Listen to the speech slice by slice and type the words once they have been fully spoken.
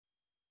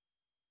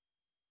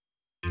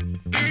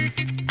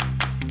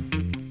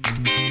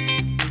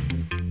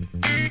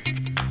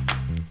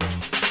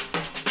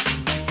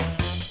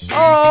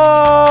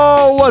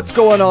Oh, what's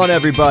going on,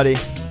 everybody?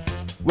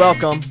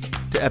 Welcome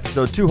to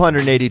episode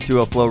 282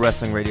 of Flow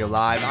Wrestling Radio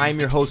Live. I'm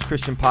your host,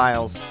 Christian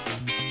Piles,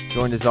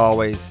 joined as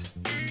always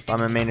by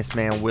my mainest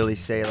man, Willie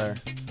Saylor.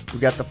 We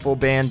got the full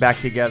band back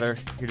together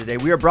here today.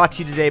 We are brought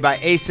to you today by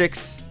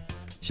ASICS.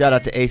 Shout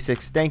out to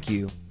ASICS. Thank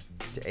you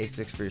to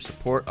ASICS for your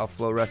support of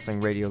Flow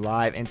Wrestling Radio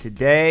Live. And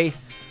today,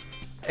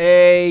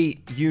 a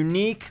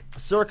unique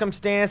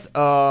circumstance,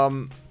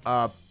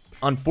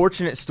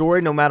 unfortunate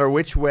story. No matter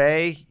which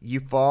way you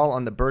fall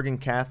on the Bergen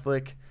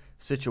Catholic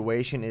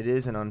situation, it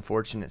is an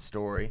unfortunate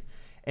story.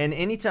 And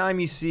anytime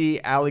you see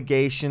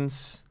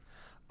allegations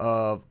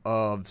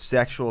of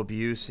sexual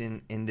abuse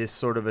in this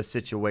sort of a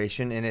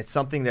situation, and it's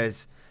something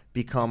that's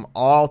become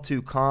all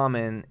too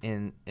common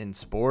in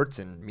sports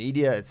and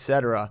media,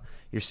 etc.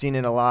 You're seeing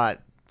it a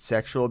lot.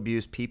 Sexual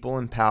abuse, people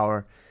in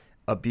power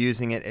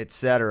abusing it,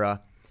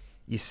 etc.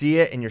 You see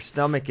it and your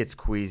stomach gets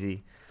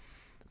queasy.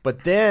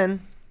 But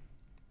then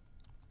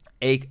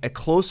a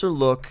closer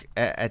look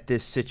at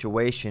this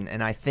situation,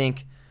 and I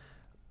think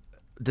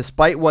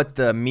despite what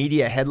the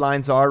media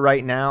headlines are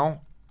right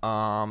now,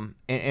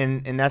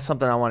 and that's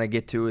something I want to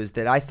get to, is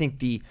that I think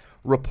the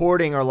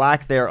reporting or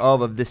lack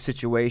thereof of this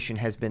situation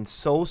has been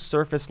so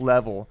surface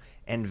level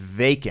and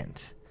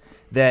vacant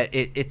that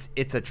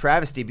it's a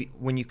travesty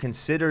when you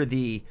consider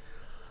the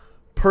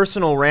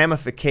personal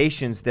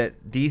ramifications that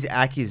these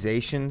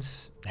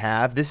accusations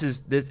have.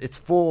 It's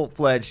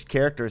full-fledged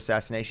character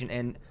assassination,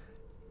 and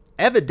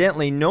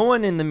evidently no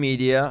one in the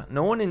media,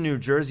 no one in New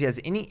Jersey has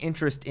any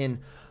interest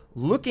in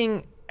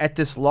looking at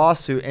this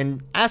lawsuit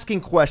and asking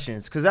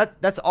questions, because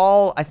that's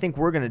all I think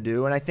we're going to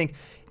do. And I think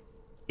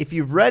if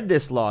you've read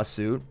this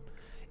lawsuit,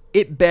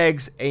 it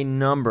begs a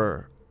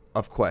number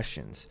of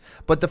questions.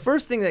 But the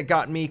first thing that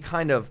got me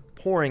kind of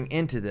pouring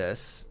into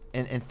this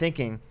and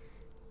thinking,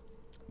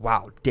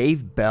 wow,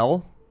 Dave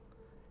Bell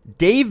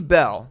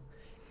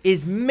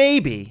is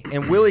maybe,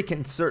 and Willie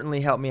can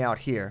certainly help me out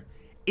here,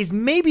 is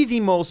maybe the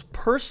most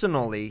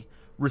personally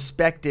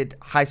respected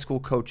high school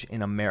coach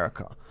in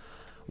America.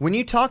 When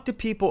you talk to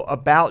people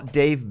about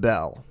Dave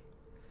Bell,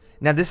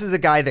 now this is a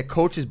guy that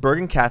coaches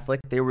Bergen Catholic.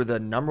 They were the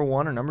number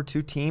 1 or number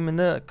 2 team in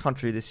the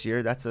country this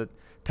year. That's a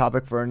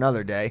topic for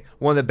another day.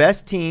 One of the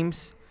best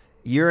teams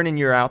year in and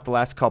year out the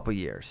last couple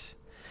years.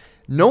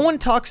 No one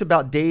talks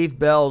about Dave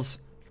Bell's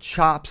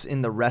chops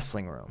in the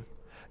wrestling room.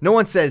 No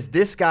one says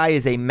this guy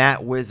is a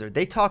mat wizard.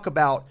 They talk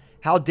about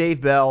how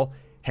Dave Bell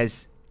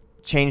has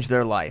changed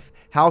their life,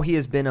 how he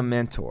has been a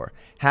mentor,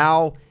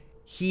 how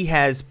he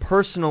has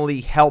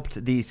personally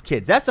helped these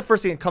kids. That's the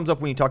first thing that comes up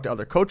when you talk to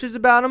other coaches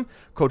about him.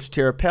 Coach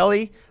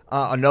Tirapelli,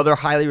 another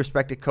highly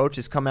respected coach,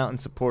 has come out in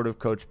support of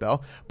Coach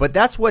Bell. But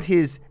that's what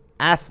his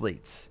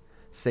athletes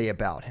say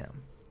about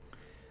him.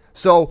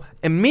 So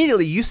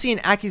immediately you see an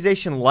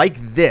accusation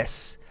like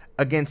this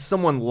against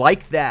someone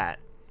like that,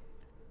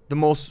 the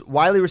most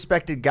widely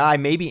respected guy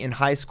maybe in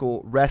high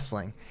school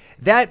wrestling.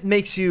 That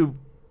makes you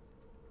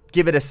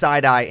give it a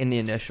side eye in the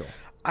initial.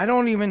 I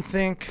don't even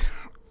think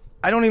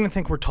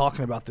we're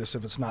talking about this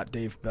if it's not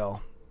Dave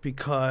Bell,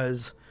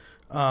 because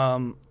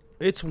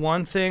it's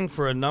one thing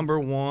for a number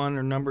 1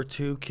 or number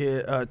 2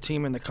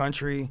 team in the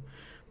country.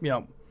 You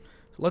know,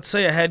 let's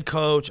say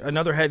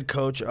another head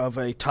coach of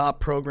a top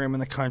program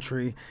in the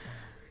country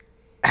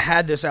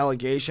had this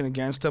allegation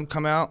against him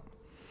come out.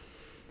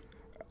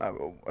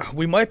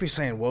 We might be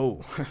saying,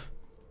 whoa,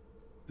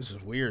 this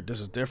is weird, this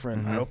is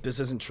different, I hope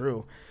this isn't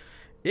true.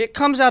 It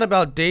comes out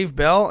about Dave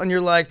Bell, and you're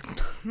like,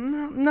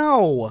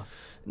 no.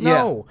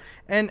 Yeah.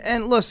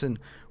 And listen,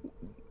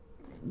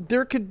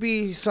 there could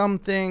be some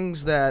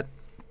things that,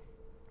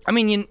 I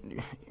mean,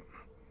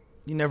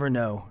 you never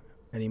know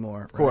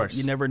anymore. Of course. Right?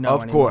 You never know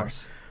anymore. Of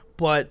course.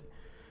 But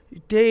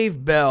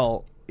Dave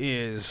Bell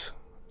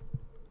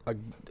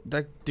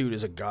that dude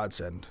is a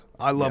godsend.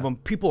 I love him.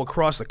 People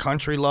across the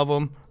country love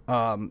him.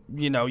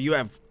 You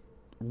have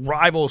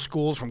rival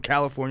schools from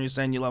California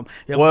saying you love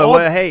him.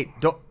 Hey,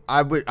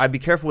 I'd be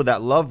careful with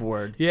that love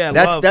word. Yeah,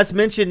 that's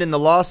mentioned in the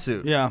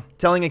lawsuit. Yeah,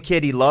 telling a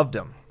kid he loved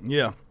him.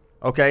 Yeah.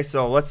 Okay,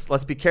 so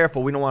let's be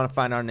careful. We don't want to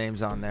find our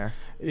names on there.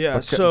 Yeah.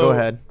 But go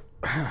ahead.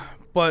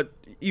 But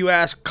you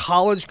ask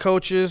college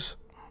coaches,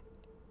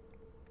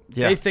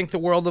 they think the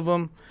world of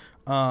him.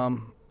 I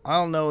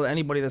don't know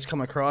anybody that's come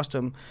across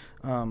him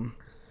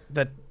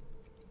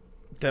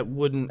that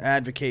wouldn't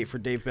advocate for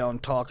Dave Bell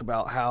and talk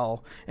about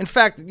how, in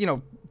fact,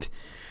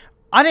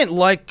 I didn't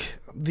like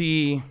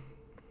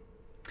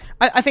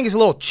I think it's a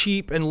little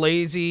cheap and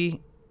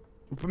lazy,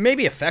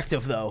 maybe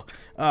effective though,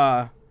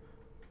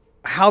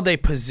 how they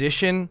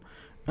position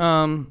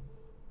the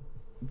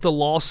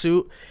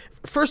lawsuit.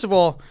 First of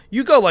all,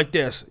 you go like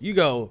this. You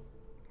go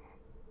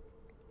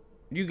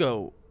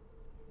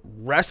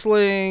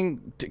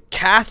wrestling,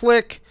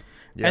 Catholic,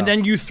 and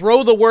then you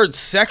throw the word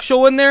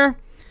sexual in there.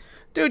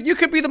 Dude, you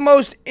could be the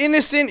most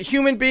innocent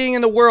human being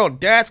in the world.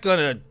 That's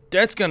gonna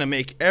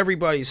make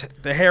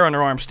the hair on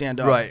their arm stand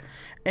up. Right.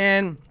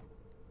 And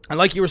And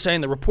like you were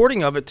saying, the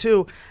reporting of it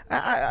too,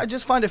 I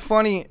just find it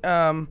funny.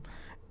 One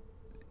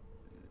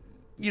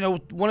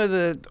of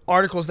the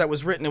articles that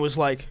was written, it was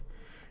like,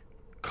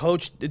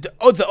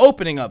 the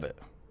opening of it.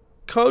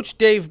 Coach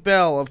Dave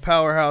Bell of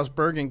Powerhouse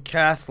Bergen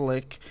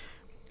Catholic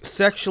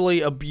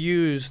sexually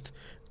abused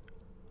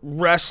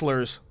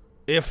wrestlers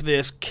if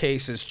this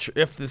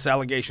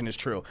allegation is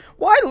true.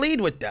 Why lead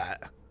with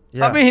that?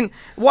 Yeah. I mean,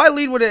 why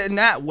lead with it in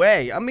that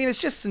way? I mean, it's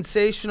just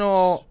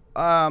sensational.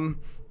 I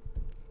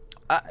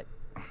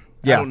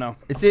don't know.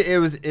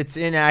 It's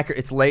inaccurate.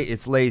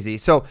 It's lazy.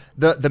 So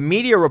the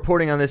media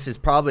reporting on this is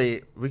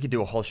probably, we could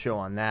do a whole show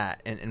on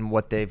that and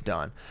what they've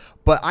done.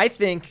 But I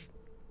think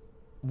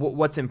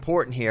what's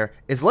important here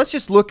is let's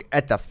just look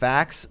at the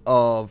facts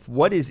of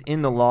what is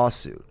in the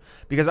lawsuit.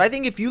 Because I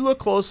think if you look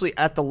closely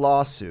at the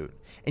lawsuit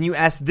and you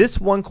ask this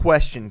one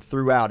question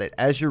throughout it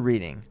as you're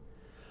reading,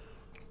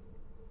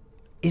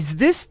 is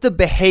this the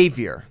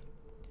behavior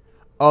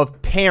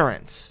of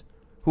parents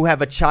who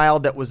have a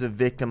child that was a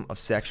victim of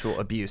sexual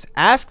abuse?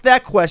 Ask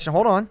that question.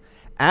 Hold on.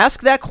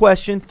 Ask that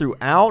question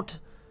throughout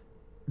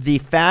the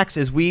facts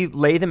as we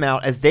lay them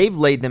out, as they've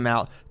laid them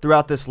out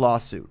throughout this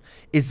lawsuit.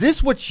 Is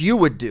this what you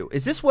would do?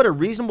 Is this what a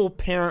reasonable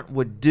parent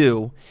would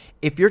do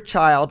if your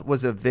child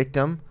was a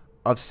victim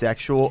of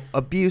sexual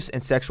abuse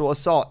and sexual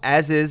assault,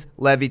 as is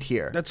levied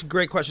here? That's a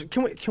great question.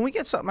 Can we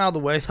get something out of the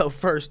way though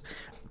first,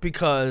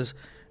 because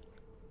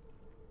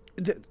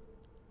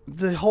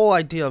the whole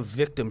idea of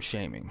victim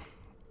shaming.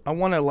 I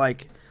want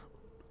to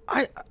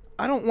I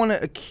don't want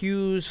to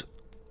accuse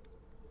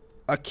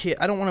a kid.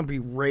 I don't want to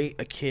berate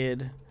a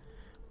kid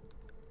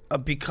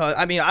because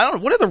I don't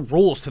know, what are the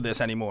rules to this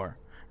anymore,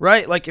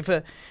 right? Like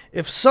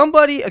if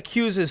somebody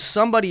accuses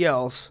somebody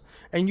else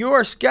and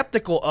you're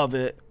skeptical of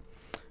it,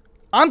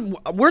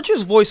 we're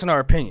just voicing our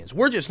opinions.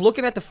 We're just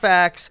looking at the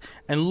facts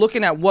and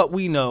looking at what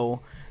we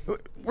know.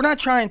 We're not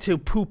trying to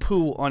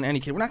poo-poo on any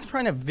kid. We're not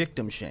trying to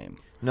victim shame.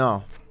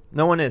 No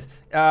one is.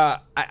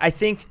 I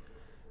think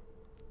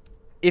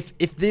if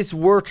this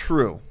were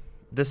true,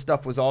 this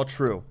stuff was all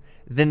true,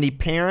 then the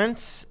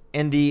parents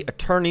and the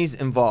attorneys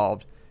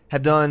involved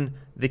have done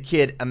the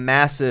kid a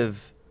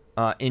massive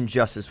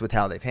injustice with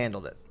how they've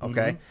handled it.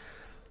 Okay,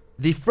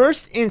 the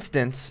first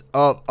instance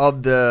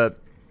of the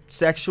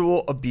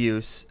sexual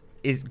abuse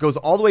goes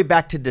all the way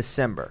back to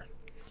December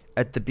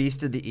at the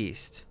Beast of the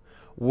East,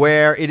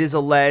 where it is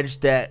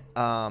alleged that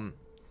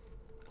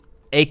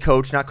a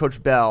coach, not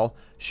Coach Bell,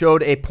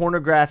 showed a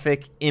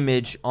pornographic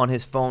image on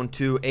his phone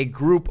to a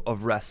group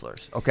of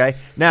wrestlers. Okay,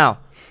 now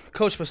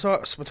Coach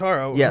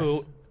Spataro, yes,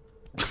 who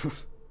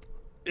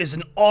is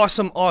an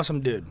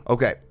awesome dude.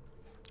 Okay,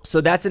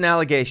 so that's an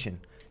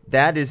allegation.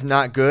 That is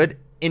not good.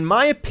 In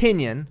my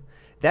opinion,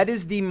 that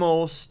is the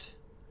most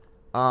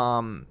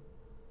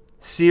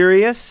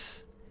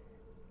serious,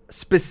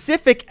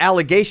 specific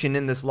allegation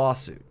in this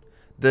lawsuit.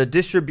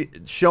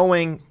 The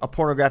showing a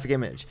pornographic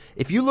image.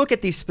 If you look at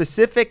these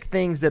specific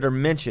things that are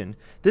mentioned,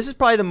 this is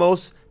probably the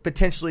most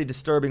potentially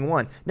disturbing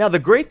one. Now, the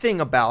great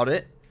thing about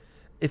it,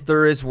 if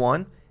there is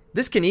one,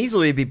 this can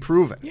easily be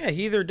proven. Yeah,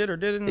 he either did or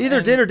didn't.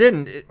 Did or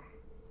didn't.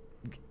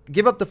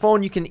 Give up the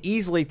phone, you can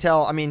easily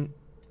tell. I mean,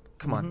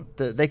 come on.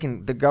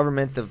 The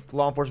government, the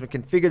law enforcement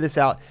can figure this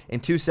out in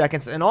 2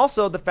 seconds. And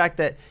also the fact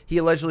that he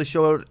allegedly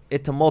showed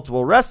it to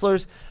multiple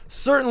wrestlers,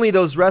 certainly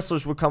those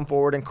wrestlers would come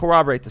forward and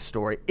corroborate the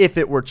story if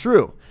it were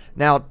true.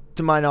 Now,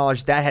 to my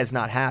knowledge, that has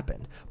not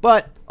happened.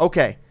 But,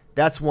 okay,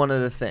 that's one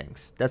of the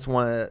things. That's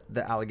one of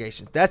the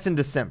allegations. That's in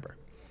December.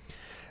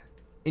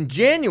 In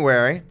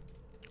January,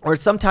 or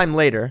sometime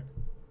later,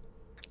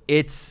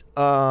 it's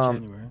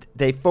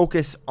they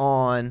focus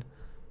on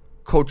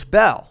Coach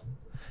Bell.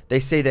 They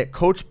say that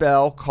Coach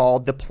Bell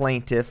called the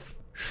plaintiff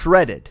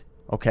shredded,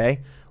 okay,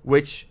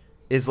 which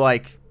is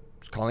like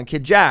calling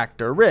kid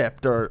jacked or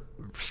ripped or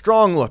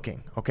strong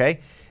looking, okay.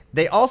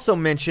 They also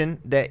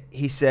mention that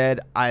he said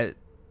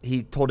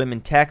he told him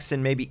in texts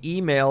and maybe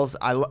emails,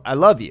 I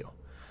love you,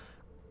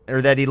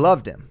 or that he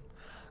loved him.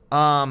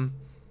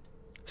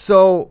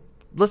 So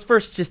let's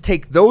first just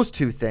take those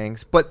two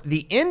things. But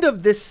the end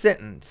of this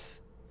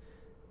sentence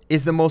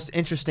is the most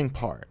interesting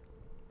part.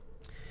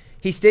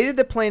 He stated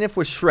the plaintiff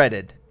was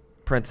shredded,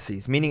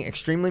 parentheses, meaning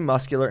extremely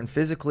muscular and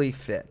physically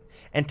fit,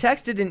 and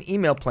texted an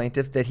email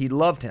plaintiff that he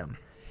loved him,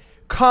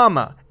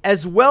 comma,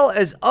 as well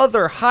as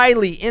other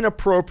highly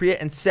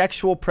inappropriate and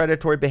sexual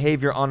predatory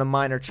behavior on a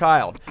minor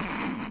child.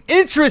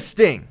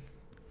 Interesting.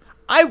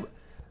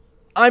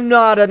 I'm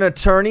not an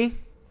attorney,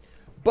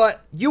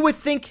 but you would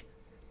think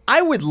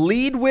I would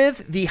lead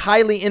with the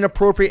highly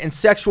inappropriate and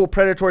sexual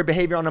predatory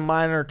behavior on a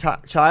minor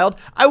child.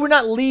 I would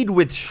not lead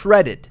with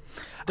shredded.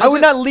 I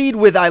would not lead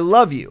with I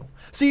love you.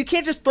 So you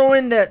can't just throw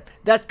in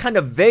that kind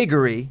of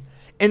vagary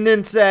and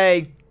then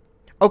say,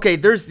 okay,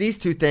 there's these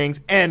two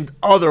things and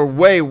other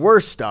way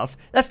worse stuff.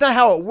 That's not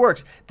how it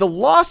works. The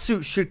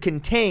lawsuit should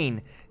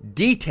contain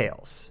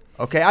details.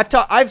 Okay,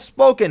 I've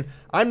spoken.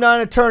 I'm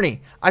not an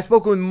attorney. I've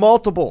spoken with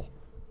multiple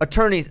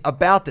attorneys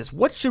about this.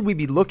 What should we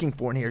be looking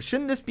for in here?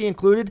 Shouldn't this be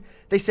included?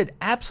 They said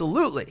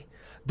absolutely.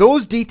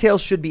 Those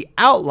details should be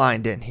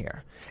outlined in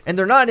here. And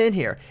they're not in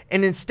here.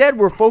 And instead,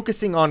 we're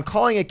focusing on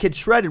calling a kid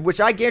shredded, which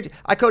I guarantee.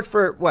 I coached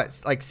for,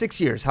 like 6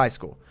 years, high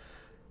school.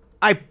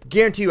 I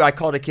guarantee you I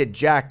called a kid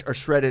jacked or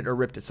shredded or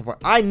ripped at some point.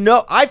 I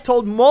know. I've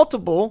told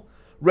multiple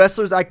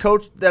wrestlers I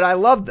coached that I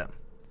love them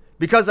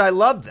because I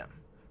love them,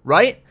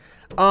 right?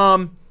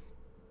 And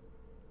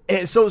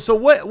so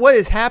what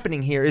is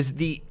happening here is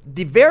the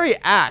very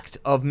act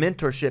of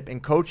mentorship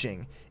and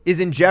coaching is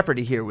in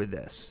jeopardy here with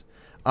this.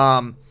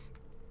 And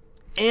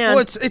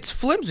it's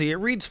flimsy. It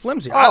reads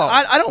flimsy. Oh,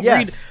 I don't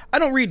yes. read. I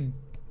don't read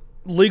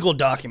legal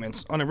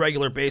documents on a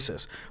regular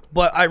basis,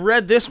 but I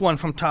read this one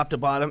from top to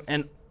bottom,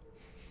 and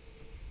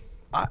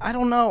I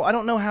don't know. I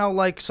don't know how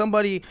like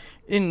somebody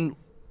in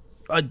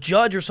a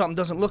judge or something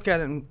doesn't look at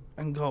it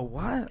and go,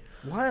 what?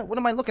 What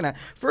am I looking at?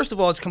 First of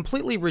all, it's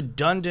completely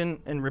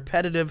redundant and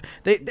repetitive.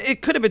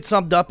 It could have been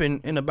summed up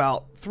in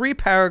about 3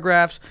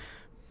 paragraphs.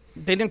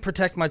 They didn't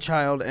protect my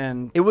child,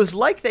 and it was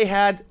like they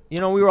had, we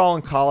were all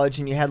in college,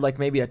 and you had like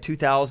maybe a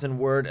 2,000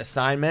 word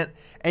assignment,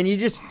 and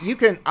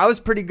I was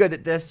pretty good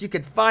at this. You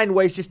could find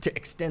ways just to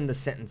extend the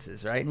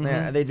sentences, right? Mm-hmm.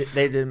 Yeah, they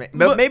did,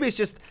 but maybe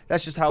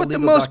that's just how. But the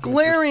most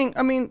glaring,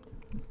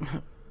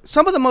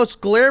 some of the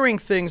most glaring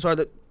things are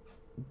that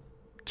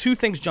 2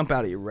 things jump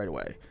out at you right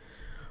away.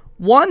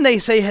 One, they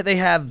say they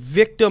have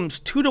victims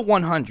 2 to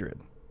 100.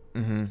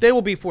 Mm-hmm. They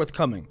will be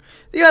forthcoming.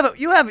 You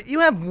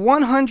have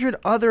 100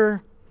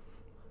 other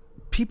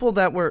people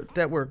that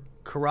were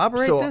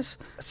corroborate this.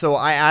 So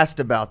I asked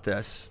about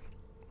this.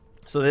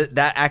 So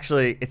that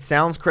actually, it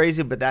sounds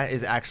crazy, but that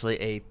is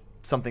actually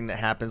something that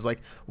happens. Like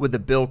with the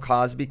Bill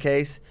Cosby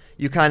case,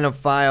 you kind of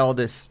file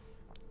this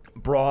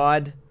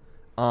broad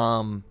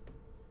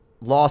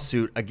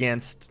lawsuit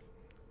against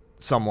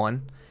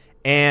someone,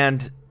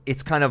 and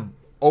it's kind of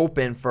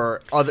open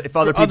for other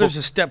people, others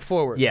to step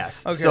forward.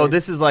 Yes. Okay. So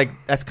this is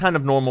that's kind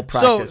of normal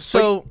practice.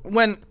 So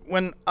when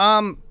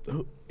I'm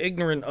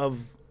ignorant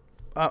of.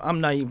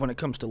 I'm naive when it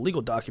comes to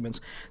legal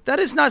documents. That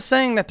is not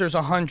saying that there's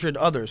 100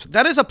 others.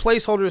 That is a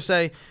placeholder to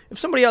say if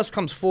somebody else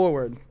comes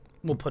forward,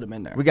 we'll put them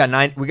in there. We got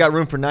 9. We got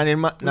room for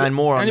 99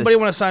 more. Anybody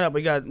want to sign up?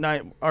 We got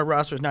 9. Our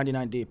roster is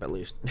 99 deep at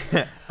least.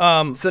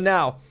 So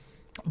now,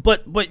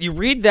 but you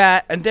read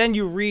that, and then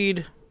you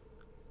read.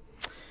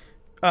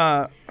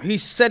 He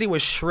said he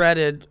was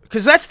shredded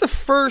because that's the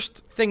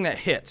first thing that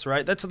hits,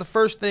 right? That's the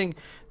first thing.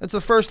 That's the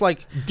first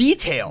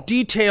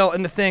detail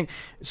in the thing.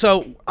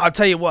 So I'll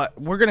tell you what,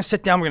 we're gonna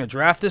sit down. We're gonna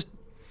draft this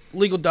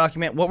legal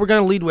document. What we're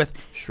gonna lead with?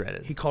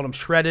 Shredded. He called him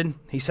shredded.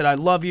 He said, "I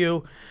love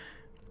you,"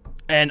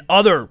 and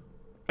other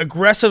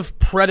aggressive,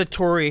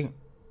 predatory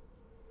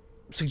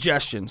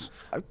suggestions.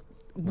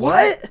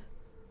 What?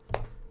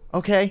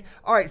 Okay.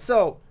 All right.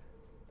 So,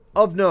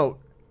 of note,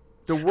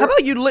 how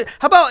about you?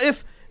 How about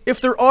if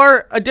there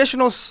are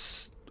additional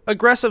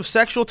aggressive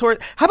sexual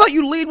toward, how about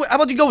you lead with? How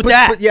about you go with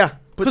that? Yeah.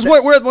 Because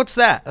what's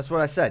that? That's what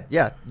I said.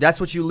 Yeah,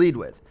 that's what you lead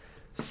with.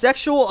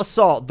 Sexual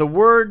assault. The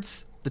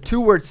 2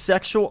 words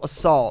sexual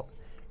assault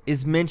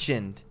is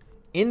mentioned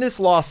in this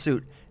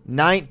lawsuit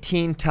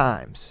 19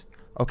 times.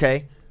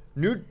 Okay?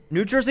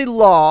 New Jersey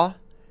law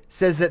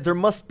says that there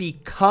must be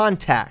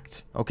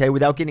contact. Okay?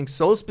 Without getting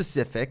so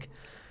specific,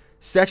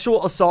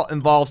 sexual assault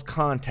involves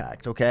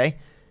contact. Okay?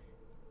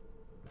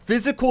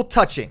 Physical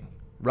touching.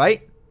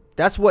 Right?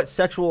 That's what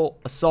sexual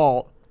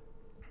assault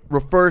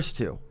refers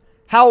to.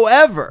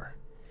 However,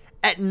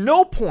 at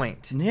no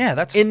point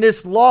in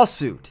this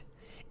lawsuit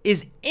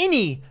is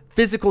any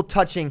physical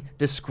touching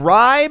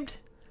described,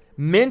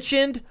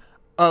 mentioned.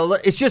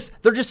 It's just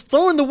they're just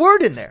throwing the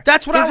word in there.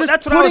 That's what I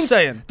was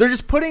saying. They're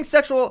just putting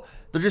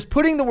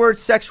the word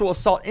sexual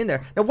assault in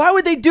there. Now, why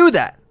would they do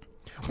that?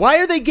 Why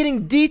are they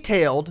getting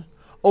detailed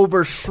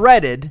over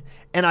shredded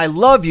and I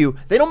love you?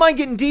 They don't mind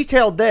getting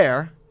detailed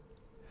there,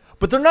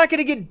 but they're not going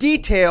to get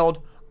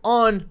detailed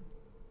on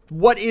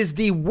what is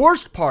the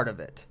worst part of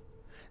it.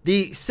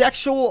 The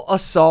sexual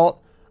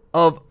assault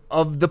of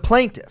the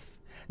plaintiff.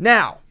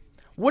 Now,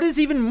 what is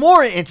even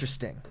more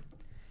interesting,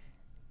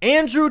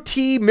 Andrew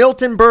T.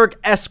 Miltenberg,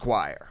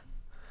 Esquire,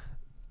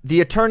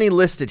 the attorney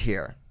listed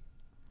here,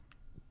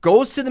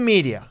 goes to the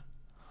media,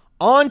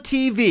 on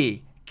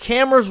TV,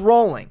 cameras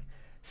rolling,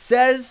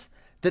 says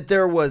that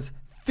there was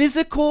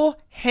physical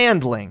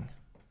handling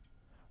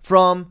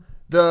from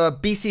the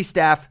BC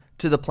staff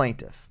to the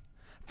plaintiff.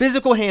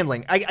 Physical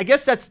handling. I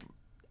guess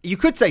you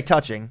could say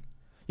touching.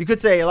 You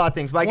could say a lot of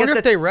things, but I guess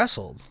if they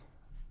wrestled.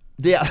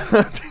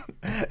 Yeah,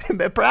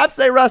 perhaps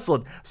they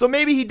wrestled. So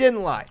maybe he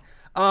didn't lie.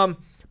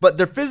 But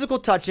their physical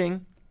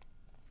touching.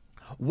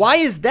 Why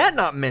is that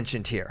not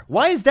mentioned here?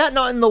 Why is that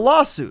not in the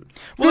lawsuit?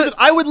 Well,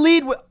 I would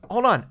lead with.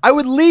 Hold on. I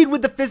would lead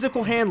with the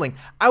physical handling.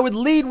 I would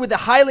lead with the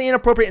highly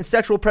inappropriate and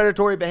sexual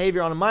predatory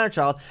behavior on a minor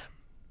child,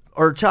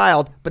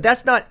 but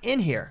that's not in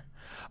here.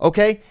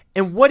 Okay.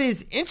 And what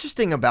is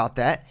interesting about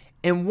that,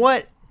 and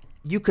what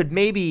you could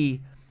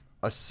maybe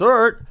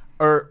assert.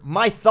 Or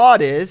my thought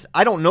is,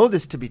 I don't know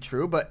this to be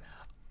true, but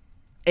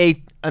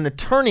an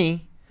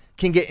attorney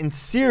can get in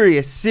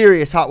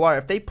serious hot water.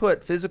 If they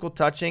put physical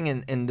touching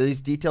and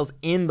these details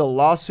in the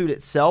lawsuit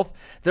itself,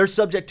 they're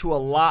subject to a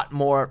lot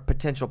more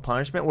potential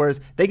punishment, whereas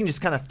they can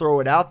just kind of throw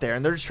it out there,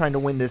 and they're just trying to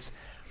win this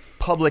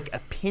public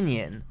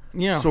opinion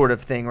sort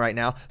of thing right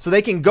now. So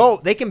they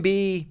can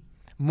be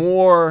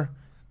more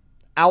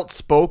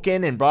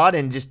outspoken and broad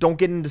and just don't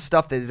get into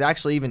stuff that is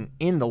actually even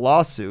in the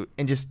lawsuit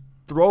and just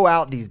throw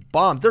out these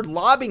bombs. They're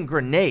lobbing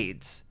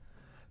grenades.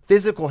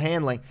 Physical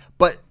handling,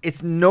 but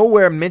it's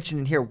nowhere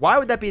mentioned in here. Why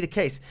would that be the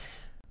case?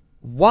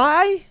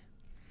 Why?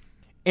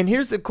 And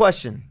here's the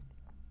question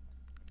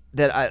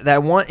that I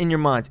want in your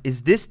minds.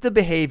 Is this the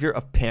behavior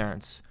of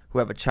parents who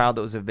have a child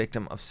that was a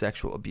victim of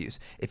sexual abuse?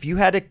 If you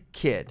had a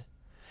kid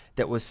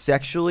that was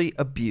sexually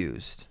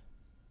abused,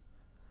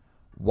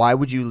 why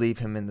would you leave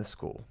him in the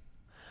school?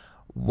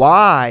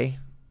 Why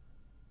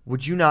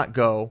would you not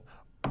go?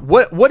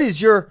 What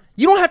is your?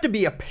 You don't have to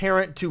be a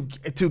parent to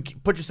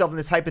put yourself in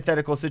this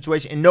hypothetical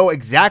situation and know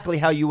exactly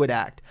how you would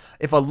act.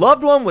 If a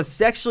loved one was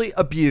sexually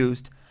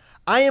abused,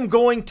 I am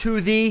going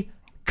to the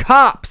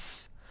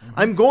cops. Mm-hmm.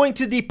 I'm going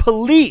to the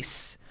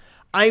police.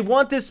 I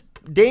want this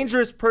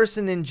dangerous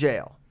person in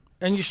jail.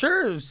 And you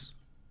sure as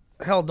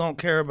hell don't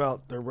care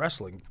about their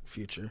wrestling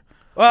future.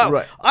 Well,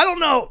 right. I don't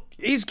know.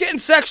 He's getting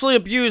sexually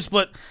abused,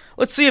 but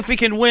let's see if he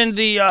can win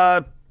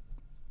the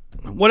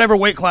whatever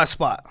weight class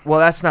spot. Well,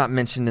 that's not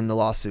mentioned in the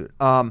lawsuit.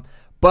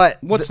 But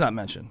what's not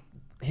mentioned?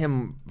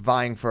 Him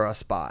vying for a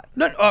spot.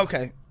 No,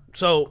 okay.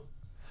 So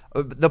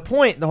the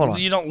point. Hold on.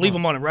 You don't leave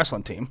him on a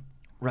wrestling team,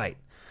 right?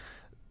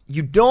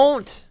 You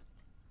don't.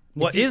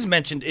 What is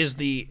mentioned is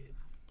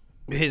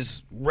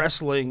his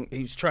wrestling.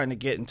 He's trying to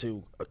get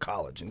into a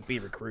college and be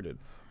recruited.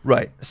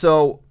 Right.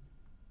 So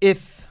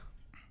if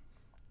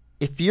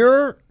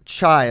your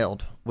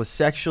child was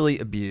sexually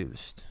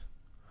abused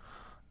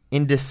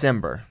in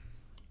December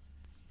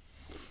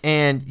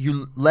and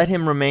you let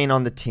him remain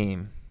on the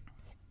team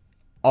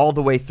all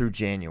the way through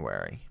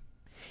January,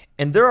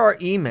 and there are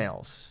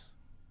emails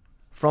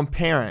from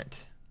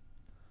parent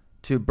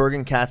to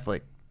Bergen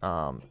Catholic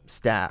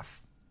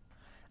staff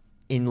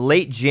in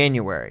late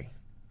January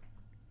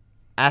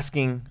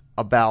asking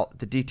about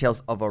the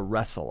details of a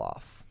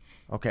wrestle-off.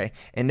 Okay,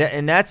 and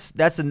that's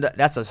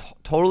a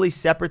totally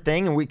separate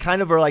thing, and we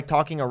kind of are like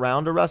talking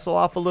around a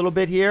wrestle-off a little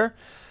bit here,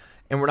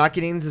 and we're not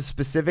getting into the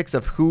specifics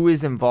of who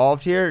is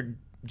involved here.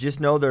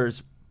 Just know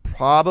there's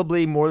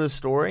probably more to the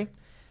story.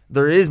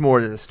 There is more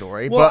to the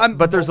story,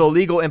 but there's a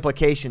legal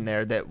implication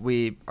there that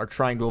we are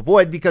trying to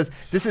avoid because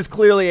this is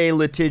clearly a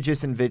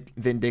litigious and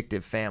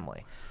vindictive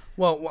family.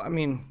 Well, I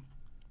mean,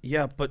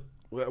 yeah, but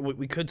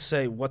we could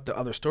say what the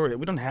other story.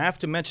 We don't have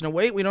to mention a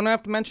weight. We don't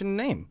have to mention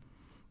a name.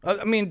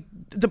 I mean,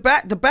 the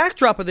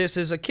backdrop of this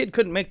is a kid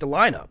couldn't make the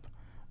lineup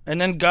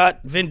and then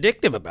got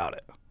vindictive about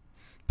it.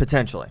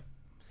 Potentially.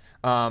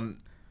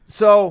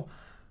 So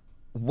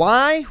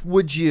why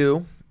would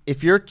you,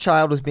 if your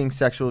child was being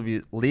sexually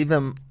abused, leave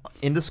them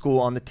in the school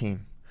on the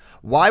team?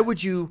 Why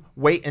would you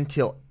wait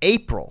until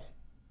April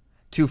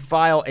to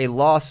file a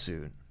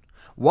lawsuit?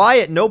 Why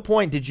at no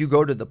point did you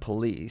go to the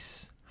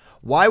police?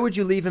 Why would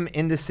you leave him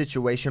in this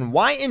situation?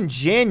 Why in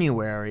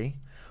January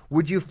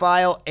would you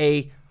file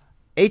a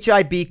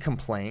HIB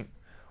complaint,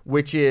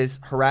 which is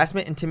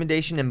harassment,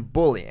 intimidation, and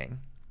bullying?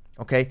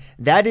 Okay,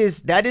 that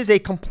is a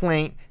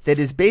complaint that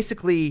is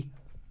basically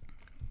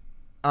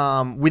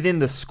within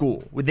the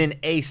school, within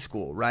a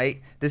school,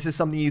 right? This is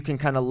something you can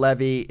kind of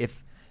levy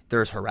if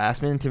there's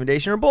harassment,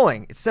 intimidation, or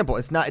bullying. It's simple.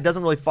 It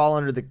doesn't really fall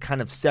under the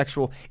kind of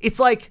sexual. It's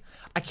like,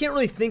 I can't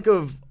really think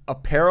of a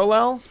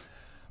parallel,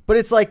 but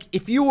it's like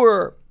if you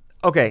were,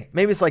 okay,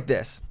 maybe it's like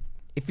this.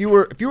 If you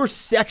were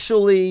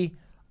sexually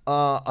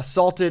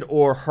assaulted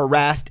or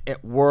harassed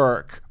at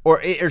work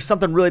or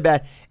something really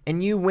bad,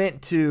 and you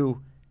went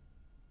to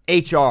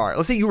HR.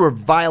 Let's say you were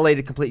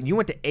violated completely. You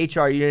went to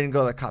HR. You didn't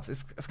go to the cops.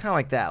 It's kind of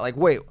like that. Like,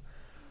 wait,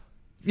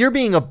 if you're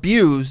being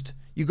abused,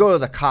 you go to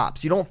the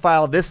cops. You don't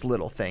file this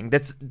little thing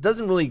that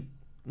doesn't really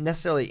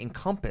necessarily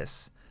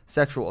encompass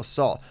sexual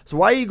assault. So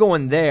why are you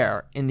going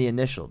there in the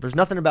initial? There's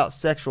nothing about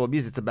sexual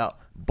abuse. It's about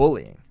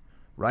bullying,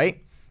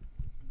 right?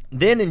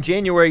 Then in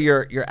January,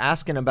 you're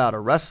asking about a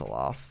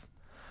wrestle-off.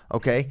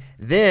 Okay.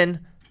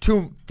 Then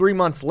 2-3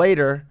 months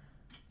later,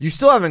 you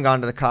still haven't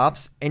gone to the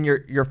cops, and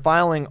you're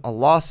filing a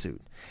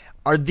lawsuit.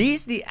 Are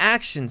these the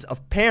actions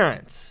of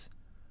parents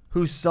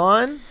whose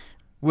son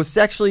was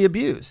sexually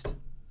abused?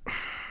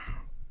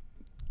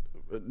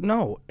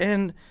 No.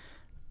 And,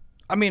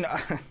 I mean,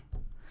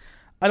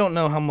 I don't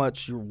know how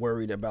much you're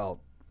worried about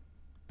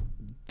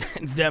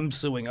them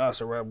suing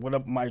us or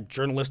what my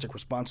journalistic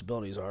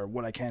responsibilities are,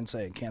 what I can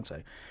say and can't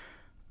say.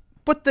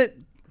 But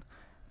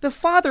the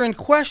father in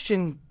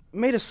question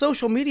made a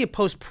social media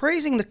post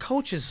praising the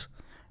coaches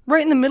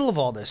right in the middle of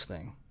all this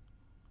thing.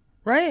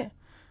 Right?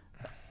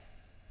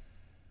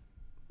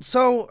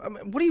 So, I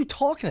mean, what are you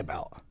talking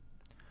about?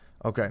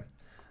 Okay.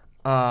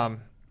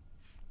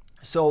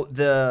 So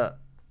the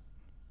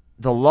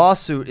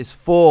lawsuit is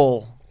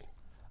full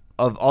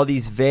of all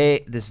these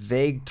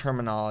vague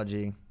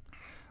terminology.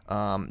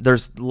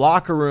 There's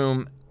locker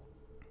room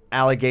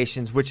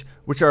allegations, which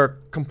are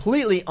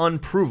completely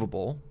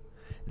unprovable,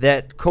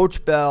 that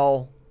Coach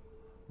Bell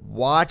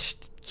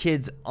watched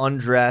kids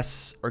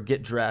undress or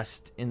get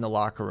dressed in the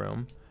locker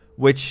room,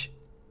 which,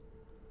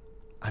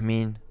 I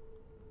mean,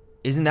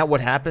 isn't that what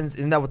happens?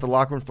 Isn't that what the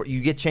locker room for? You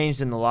get changed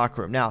in the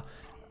locker room. Now,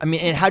 I mean,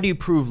 and how do you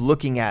prove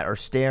looking at or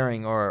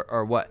staring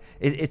or what?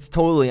 It's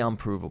totally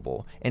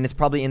unprovable. And it's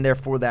probably in there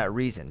for that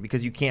reason,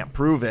 because you can't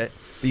prove it,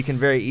 but you can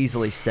very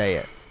easily say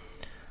it.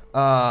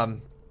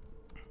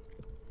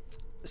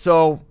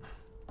 So,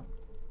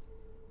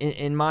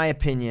 in my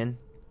opinion,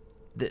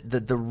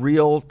 the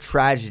real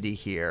tragedy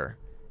here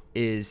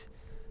is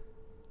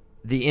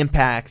the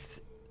impact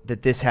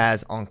that this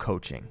has on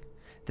coaching,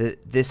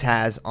 that this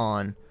has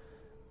on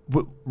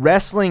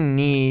wrestling.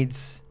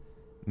 Needs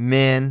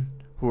men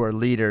who are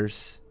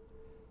leaders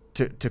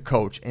to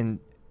coach and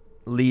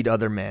lead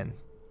other men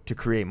to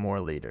create more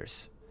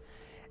leaders.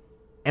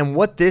 And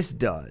what this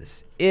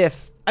does,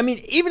 even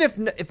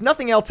if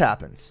nothing else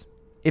happens,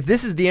 if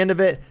this is the end of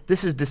it,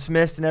 this is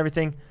dismissed and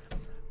everything,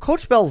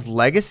 Coach Bell's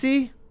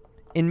legacy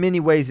in many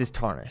ways is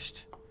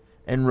tarnished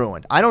and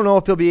ruined. I don't know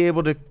if he'll be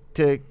able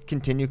to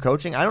continue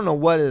coaching. I don't know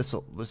what this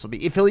will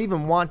be, if he'll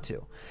even want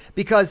to.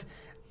 Because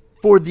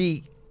for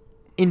the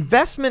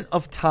investment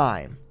of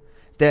time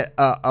that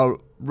a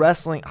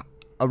wrestling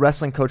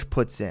coach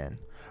puts in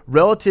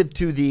relative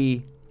to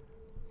the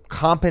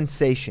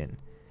compensation,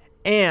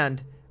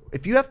 and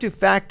if you have to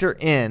factor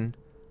in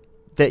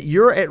that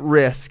you're at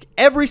risk,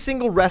 every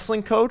single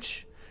wrestling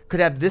coach could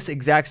have this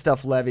exact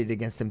stuff levied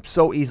against them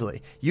so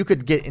easily. You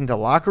could get into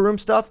locker room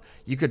stuff.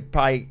 You could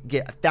probably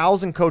get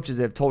 1,000 coaches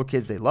that have told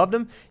kids they loved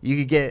them. You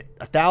could get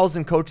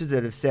 1,000 coaches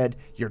that have said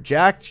you're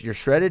jacked, you're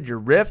shredded, you're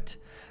ripped.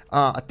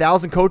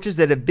 1,000 coaches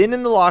that have been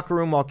in the locker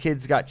room while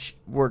kids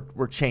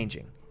were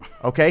changing.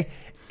 Okay,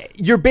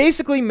 you're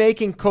basically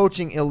making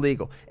coaching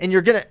illegal, and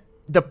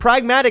the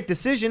pragmatic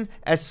decision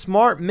as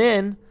smart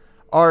men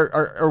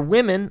or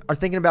women are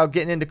thinking about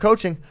getting into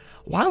coaching.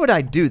 Why would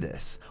I do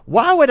this?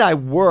 Why would I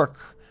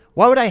work?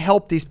 Why would I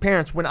help these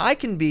parents when I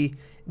can be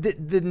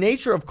the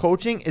nature of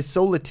coaching is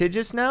so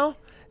litigious now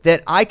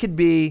that I could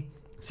be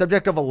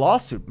subject of a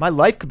lawsuit. My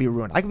life could be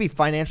ruined. I could be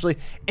financially.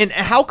 And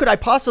how could I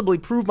possibly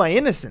prove my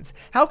innocence?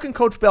 How can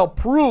Coach Bell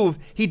prove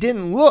he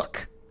didn't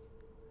look?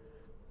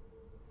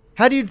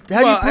 How do you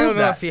prove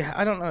that?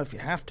 I don't know if you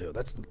have to.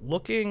 That's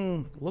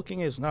looking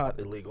is not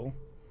illegal.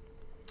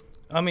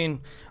 I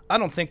mean, I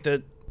don't think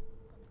that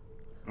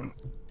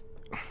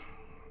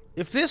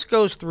if this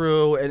goes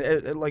through and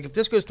if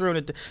this goes through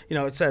and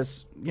it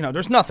says,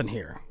 there's nothing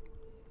here.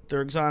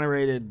 They're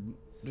exonerated.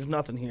 There's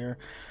nothing here.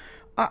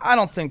 I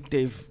don't think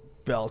Dave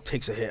Bell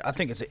takes a hit. I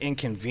think it's an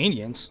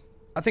inconvenience.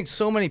 I think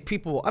so many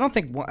people. I don't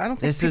think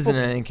this isn't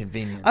an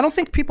inconvenience. I don't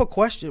think people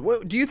question.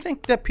 Do you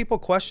think that people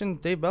question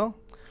Dave Bell?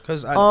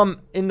 Because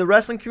in the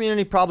wrestling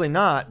community, probably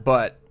not.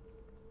 But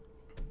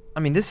I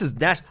mean, this is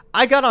that.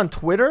 I got on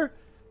Twitter,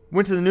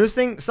 went to the news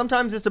thing.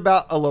 Sometimes it's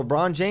about a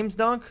LeBron James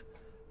dunk.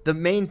 The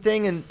main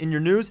thing in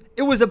your news,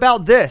 it was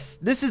about this.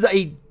 This is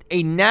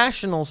a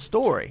national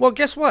story. Well,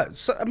 guess what?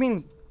 So, I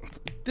mean,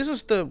 this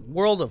is the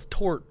world of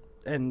tort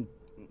and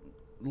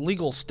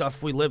legal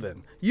stuff we live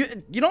in. You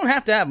don't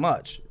have to have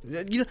much.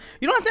 You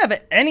don't have to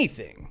have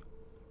anything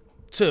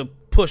to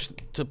push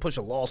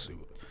a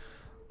lawsuit.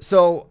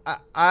 So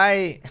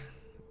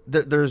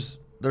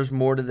there's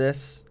more to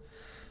this.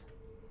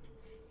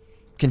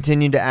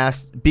 Continue to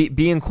ask,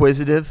 be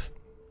inquisitive.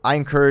 I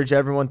encourage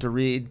everyone to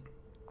read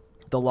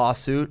the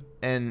lawsuit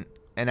and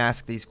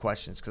ask these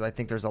questions, because I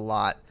think there's a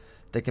lot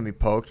that can be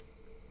poked.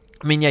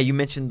 I mean, yeah, you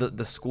mentioned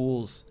the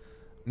schools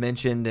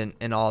mentioned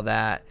and all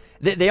that.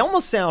 They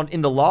almost sound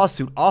in the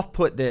lawsuit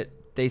off-put that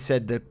they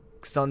said the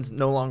son's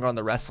no longer on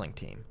the wrestling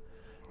team.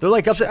 They're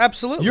like upset.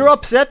 Absolutely. You're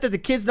upset that the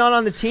kid's not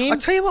on the team? I'll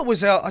tell you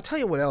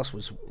what else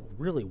was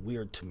really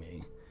weird to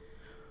me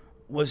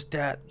was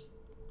that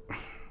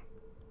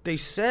they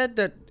said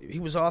that he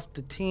was off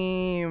the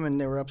team and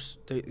they were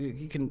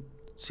you can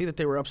see that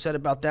they were upset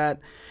about that.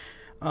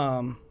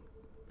 And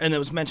it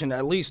was mentioned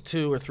at least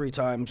 2 or 3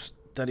 times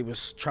that he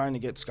was trying to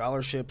get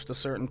scholarships to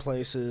certain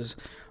places.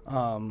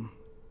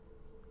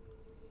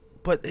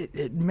 But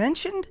it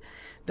mentioned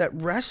that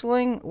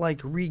wrestling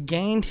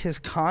regained his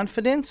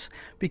confidence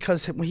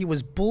because he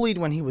was bullied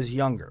when he was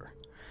younger.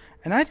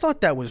 And I thought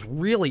that was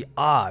really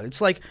odd.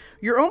 It's like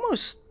you're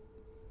almost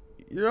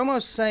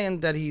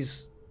saying that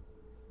he's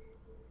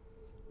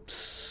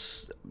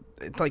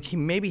like he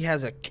maybe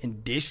has a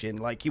condition,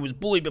 like he was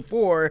bullied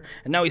before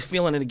and now he's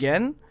feeling it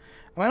again.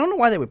 I don't know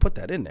why they would put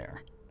that in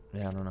there.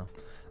 Yeah, I don't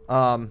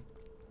know.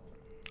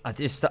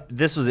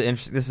 This was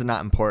interesting. This is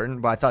not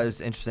important, but I thought it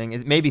was interesting.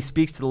 It maybe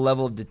speaks to the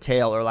level of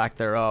detail or lack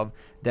thereof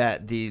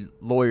that the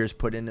lawyers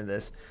put into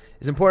this.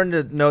 It's important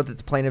to note that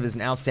the plaintiff is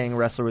an outstanding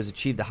wrestler who has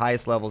achieved the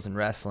highest levels in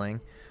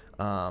wrestling,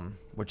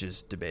 which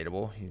is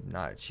debatable. He's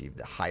not achieved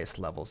the highest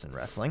levels in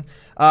wrestling,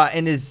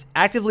 and is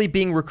actively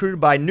being recruited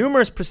by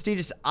numerous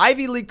prestigious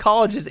Ivy League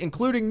colleges,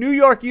 including New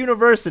York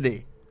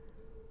University,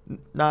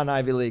 not an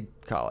Ivy League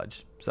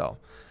college. So,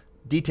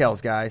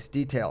 details, guys,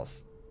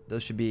 details.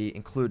 Those should be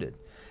included.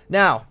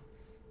 Now,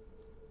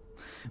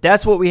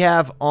 That's what we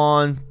have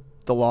on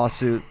the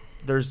lawsuit.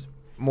 There's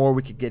more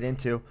we could get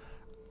into.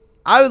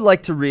 I would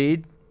like to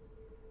read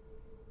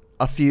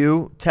a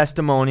few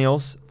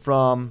testimonials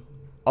from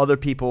other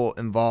people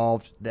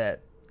involved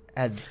that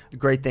had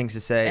great things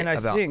to say And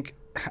about.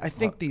 I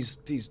think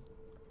these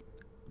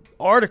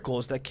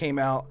articles that came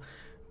out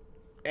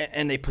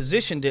and they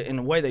positioned it in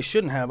a way they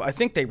shouldn't have. I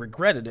think they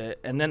regretted it,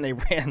 and then they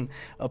ran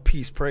a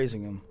piece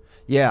praising him.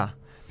 Yeah,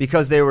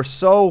 because they were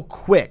so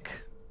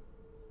quick,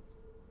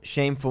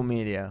 shameful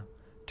media,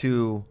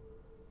 to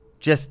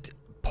just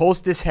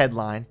post this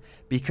headline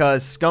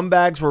because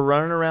scumbags were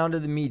running around to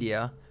the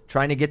media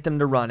trying to get them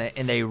to run it,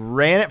 and they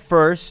ran it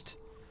first,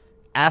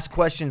 asked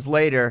questions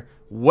later,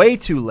 way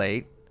too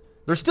late.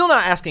 They're still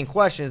not asking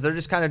questions. They're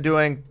just kind of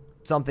doing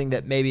something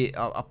that maybe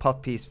a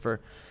puff piece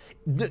for.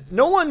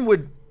 No one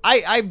would.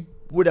 I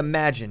would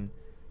imagine.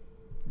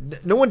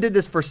 No one did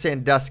this for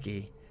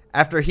Sandusky.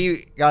 After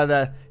he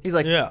got he's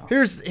like, Yeah.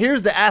 here's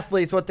the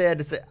athletes, what they had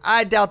to say.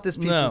 I doubt this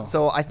piece. No.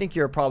 So I think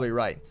you're probably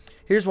right.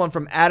 Here's one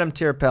from Adam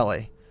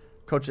Tirapelli,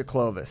 coach at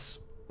Clovis,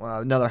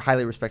 another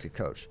highly respected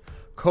coach.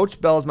 Coach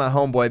Bell is my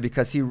homeboy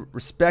because he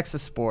respects the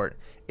sport,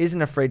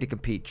 isn't afraid to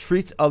compete,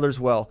 treats others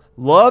well,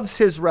 loves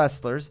his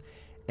wrestlers,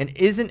 and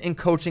isn't in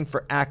coaching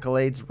for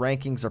accolades,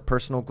 rankings, or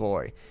personal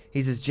glory.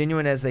 He's as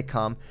genuine as they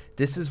come.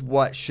 This is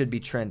what should be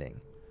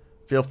trending.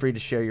 Feel free to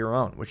share your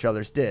own, which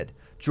others did.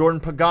 Jordan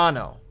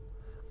Pagano,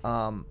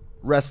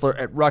 wrestler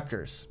at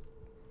Rutgers,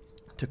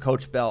 to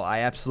Coach Bell, I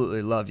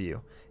absolutely love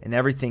you and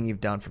everything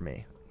you've done for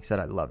me. He said,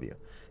 I love you.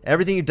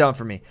 Everything you've done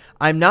for me.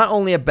 I'm not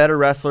only a better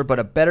wrestler, but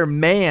a better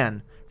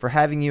man for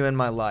having you in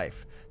my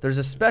life. There's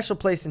a special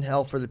place in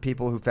hell for the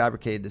people who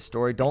fabricated this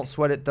story. Don't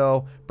sweat it,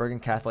 though. Bergen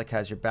Catholic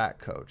has your back,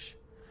 Coach.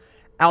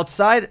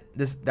 Outside,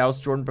 that was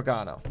Jordan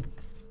Pagano.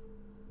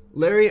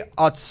 Larry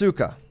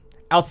Otsuka.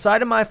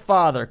 Outside of my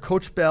father,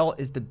 Coach Bell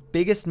is the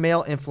biggest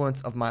male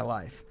influence of my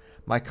life.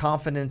 My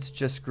confidence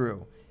just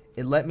grew.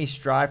 It let me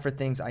strive for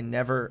things I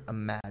never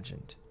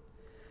imagined.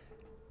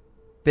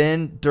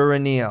 Ben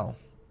Duranio.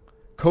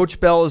 Coach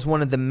Bell is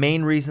one of the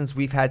main reasons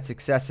we've had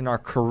success in our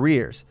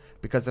careers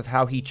because of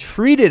how he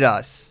treated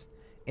us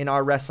in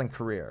our wrestling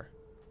career.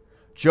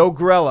 Joe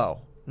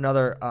Grello,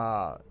 another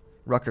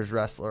Rutgers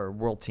wrestler,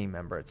 world team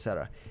member,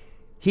 etc.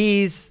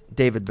 He's,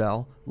 David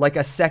Bell, like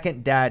a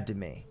second dad to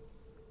me.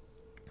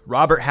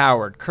 Robert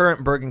Howard,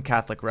 current Bergen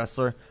Catholic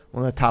wrestler,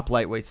 one of the top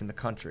lightweights in the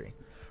country.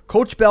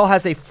 Coach Bell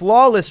has a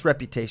flawless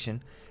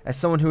reputation as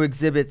someone who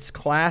exhibits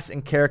class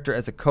and character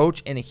as a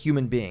coach and a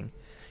human being.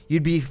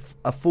 You'd be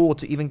a fool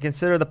to even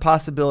consider the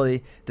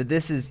possibility that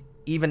this is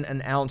even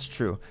an ounce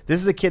true.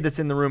 This is a kid that's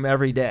in the room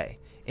every day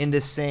in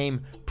this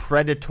same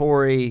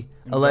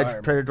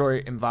alleged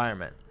predatory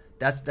environment.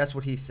 That's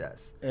what he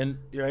says. And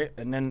right,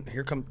 and then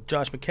here comes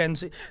Josh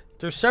McKenzie.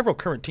 There's several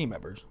current team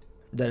members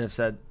that have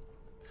said.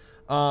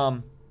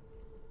 Tyler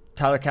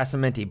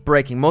Casamenti,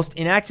 breaking. Most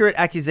inaccurate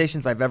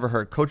accusations I've ever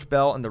heard. Coach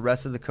Bell and the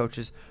rest of the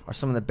coaches are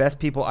some of the best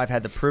people I've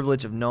had the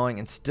privilege of knowing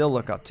and still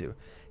look up to.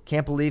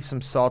 Can't believe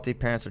some salty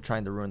parents are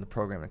trying to ruin the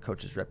program and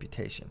coach's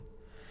reputation.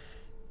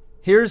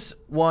 Here's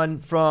one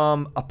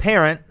from a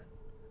parent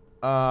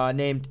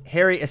named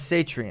Harry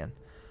Asatrian.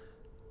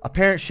 A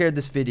parent shared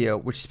this video,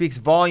 which speaks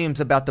volumes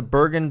about the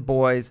Bergen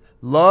boys'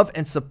 love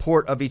and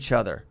support of each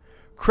other.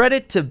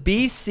 Credit to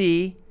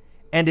BC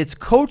and its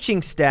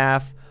coaching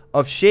staff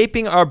of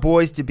shaping our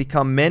boys to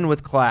become men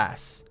with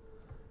class.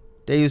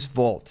 Deus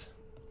Volt.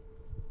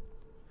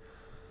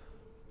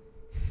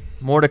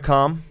 More to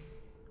come.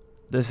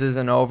 This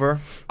isn't over,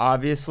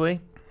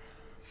 obviously.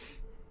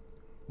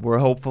 We're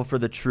hopeful for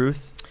the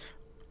truth.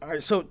 All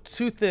right, so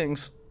two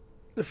things,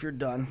 if you're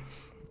done.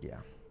 Yeah.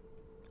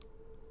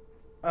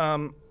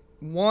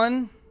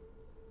 One,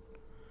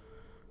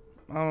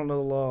 I don't know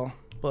the law,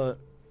 but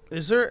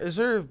is there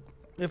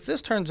if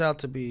this turns out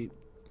to be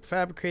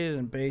fabricated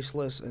and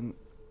baseless, and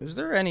is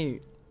there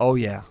any Oh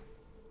yeah.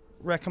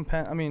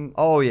 recompense? I mean,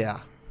 Oh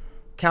yeah.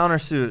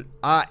 Countersuit.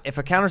 If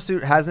a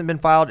countersuit hasn't been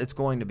filed, it's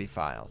going to be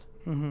filed.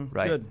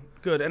 Right.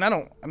 Good. And I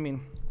don't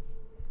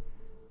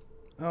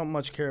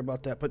much care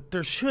about that, but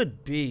there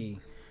should be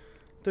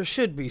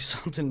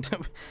something.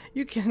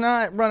 You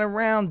cannot run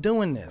around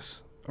doing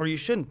this, or you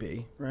shouldn't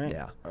be, right?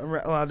 Yeah.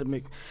 Allowed to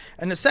make.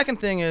 And the second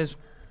thing is,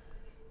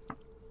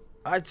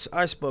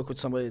 I spoke with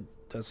somebody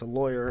that's a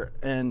lawyer,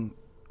 and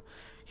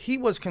he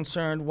was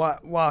concerned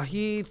while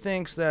he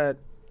thinks that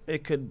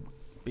it could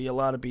be a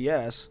lot of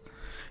BS,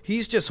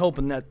 he's just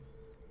hoping that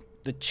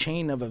the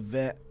chain of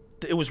event,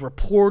 it was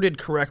reported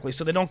correctly,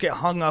 so they don't get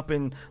hung up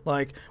in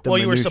like, well,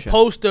 you were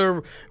supposed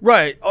to,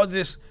 right? Oh,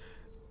 this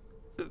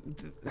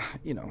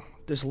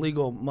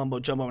legal mumbo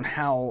jumbo and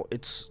how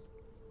it's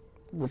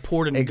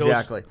reported. And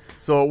exactly.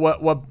 So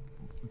what?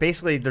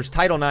 Basically, there's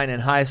Title IX in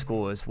high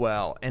school as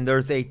well, and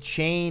there's a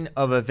chain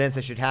of events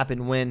that should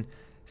happen when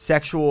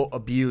sexual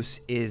abuse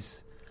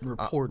is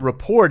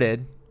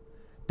reported.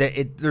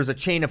 There's a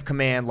chain of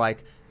command,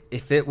 like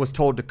if it was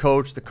told to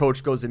coach, the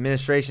coach goes to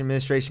administration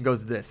goes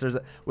to this.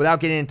 Without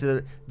getting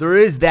into there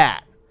is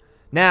that.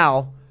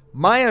 Now,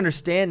 my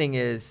understanding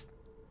is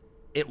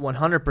it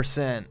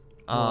 100%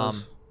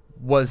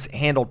 was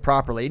handled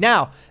properly.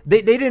 Now,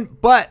 they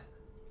didn't, but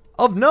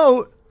of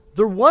note,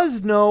 there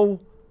was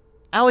no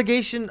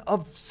allegation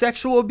of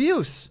sexual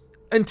abuse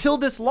until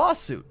this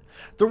lawsuit.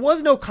 There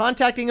was no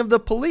contacting of the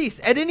police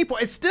at any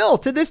point. It's still,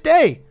 to this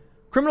day,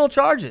 criminal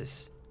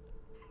charges.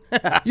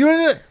 You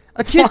know,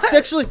 a kid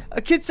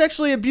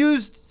sexually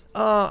abused,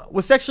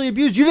 was sexually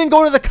abused. You didn't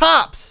go to the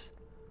cops.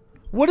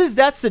 What does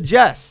that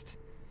suggest,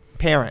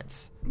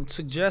 parents? It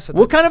suggests that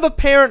What kind of a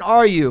parent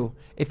are you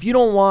if you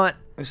don't want?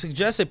 I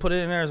suggest they put it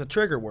in there as a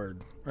trigger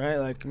word, right?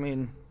 Like, I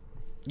mean,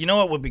 you know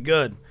what would be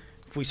good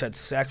if we said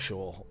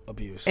sexual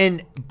abuse.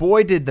 And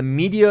boy, did the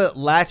media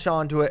latch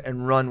onto it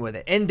and run with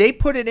it. And they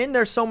put it in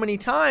there so many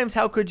times.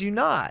 How could you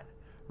not?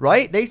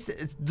 Right?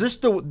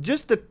 Just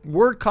the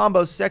word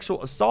combo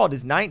sexual assault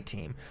is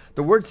 19.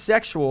 The word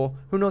sexual,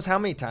 who knows how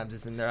many times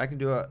it's in there? I can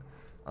do a.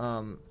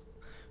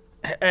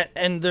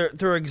 And there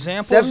are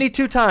examples.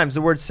 72 times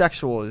the word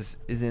sexual is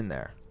in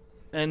there.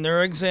 And there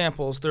are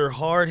examples. There are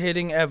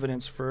hard-hitting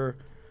evidence for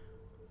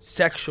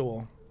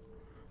sexual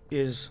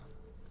is,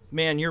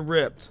 man, you're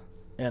ripped,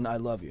 and I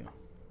love you.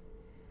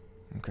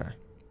 Okay.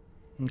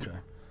 Okay.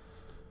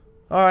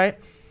 All right.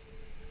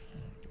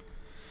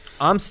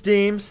 I'm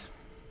Steams.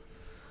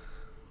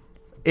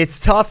 It's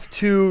tough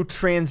to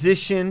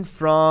transition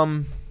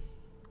from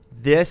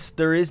this.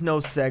 There is no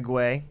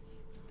segue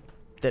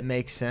that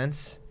makes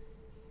sense.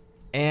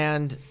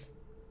 And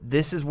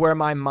this is where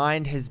my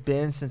mind has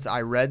been since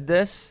I read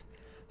this.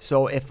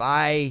 So if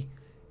I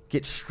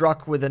get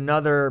struck with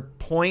another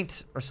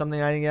point or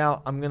something I didn't get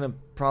out, I'm going to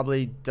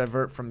probably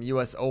divert from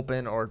U.S.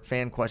 Open or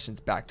fan questions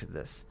back to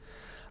this.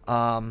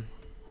 But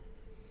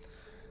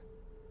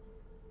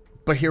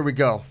here we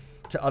go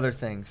to other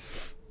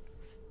things.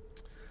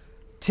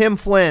 Tim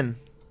Flynn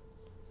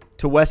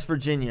to West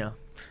Virginia.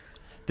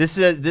 This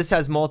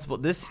has multiple.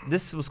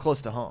 This was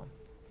close to home.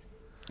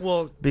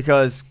 Well,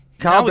 because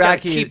Kyle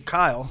Brackey.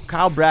 Kyle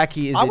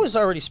Brackey is. I was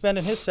already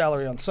spending his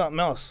salary on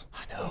something else.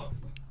 I know.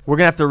 We're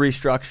gonna have to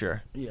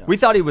restructure. Yeah. We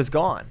thought he was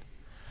gone.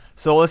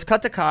 So let's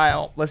cut to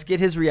Kyle. Let's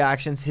get his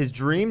reactions. His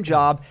dream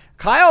job.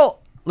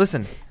 Kyle,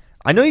 listen.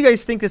 I know you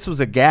guys think this was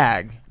a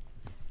gag.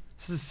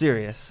 This is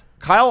serious.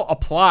 Kyle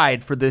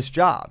applied for this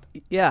job.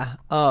 Yeah.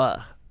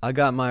 I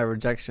got my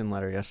rejection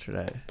letter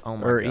yesterday. Oh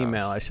my or gosh.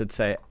 email, I should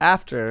say,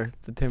 after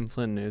the Tim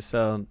Flynn news.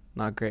 So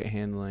not great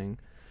handling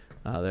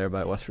there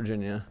by West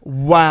Virginia.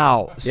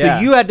 Wow. So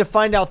Yeah. you had to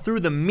find out through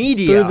the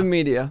media. Through the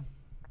media.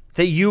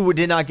 That you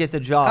did not get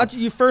the job. How'd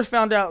you first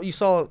found out you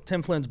saw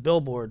Tim Flynn's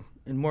billboard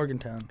in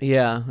Morgantown?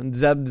 Yeah. And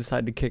Zeb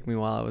decided to kick me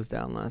while I was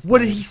down last What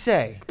night. did he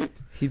say?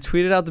 He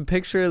tweeted out the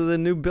picture of the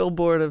new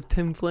billboard of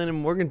Tim Flynn in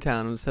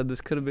Morgantown and said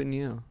this could have been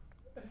you.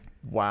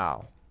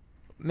 Wow.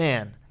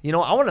 Man, you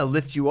know, I want to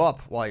lift you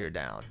up while you're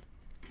down.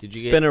 It's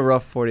been a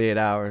rough 48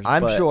 hours.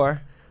 I'm but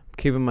sure. I'm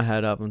keeping my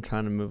head up. I'm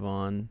trying to move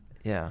on.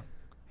 Yeah.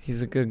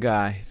 He's a good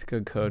guy. He's a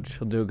good coach.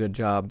 He'll do a good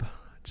job. I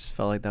just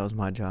felt like that was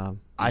my job.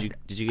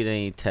 Did you get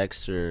any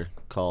texts or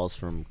calls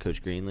from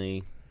Coach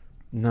Greenlee?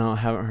 No, I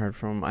haven't heard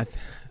from him.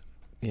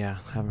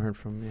 Haven't heard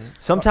from him yet.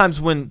 Sometimes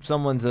when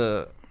someone's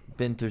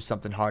been through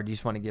something hard, you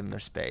just want to give them their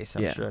space.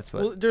 I'm sure that's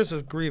what. Well, there's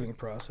a grieving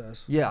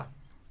process. Yeah.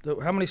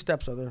 How many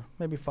steps are there?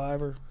 Maybe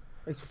 5 or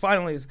like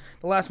finally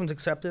the last one's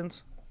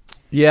acceptance.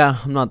 Yeah,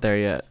 I'm not there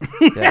yet.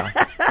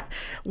 Yeah.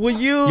 Will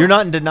you? You're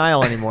not in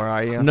denial anymore,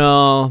 are you?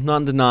 No, not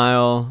in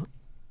denial.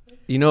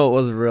 You know what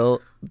was a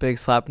real big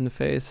slap in the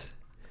face?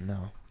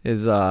 No.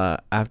 Is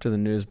after the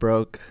news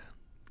broke,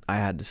 I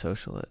had to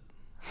social it.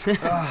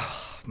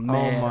 Oh,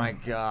 man. Oh my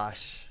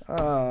gosh.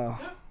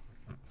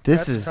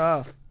 That's Is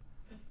tough.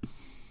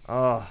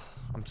 Oh,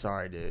 I'm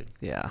sorry, dude.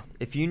 Yeah.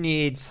 If you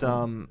need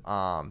some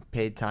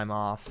paid time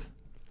off,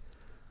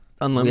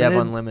 Unlimited? we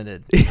have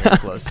unlimited in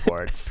Flow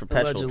Sports.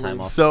 Perpetual Allegedly.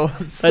 time off. So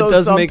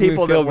does some make me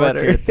people feel that work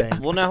better. here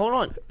think. Well, now hold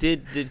on.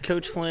 Did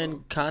Coach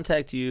Flynn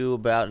contact you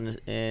about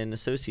an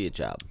associate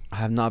job? I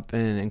have not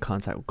been in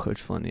contact with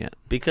Coach Flynn yet.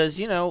 Because,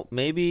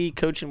 maybe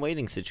coach and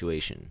waiting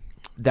situation.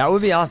 That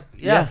would be awesome.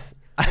 Yes.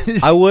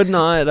 I would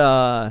not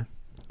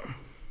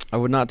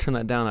turn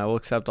that down. I will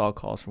accept all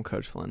calls from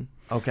Coach Flynn.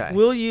 Okay.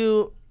 Will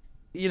you?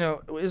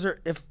 Is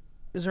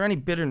there any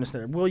bitterness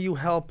there? Will you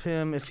help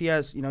him if he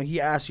has? He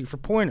asks you for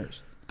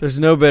pointers. There's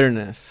no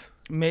bitterness.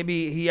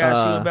 Maybe he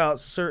asks you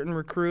about certain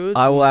recruits.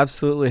 I will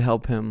absolutely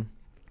help him.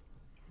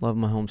 Love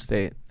my home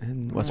state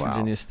and West Wow.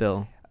 Virginia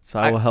still. So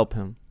I will help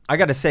him. I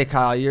got to say,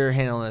 Kyle, you're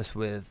handling this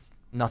with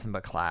nothing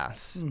but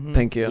class. Mhm.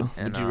 Thank you.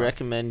 Would you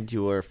recommend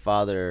your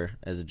father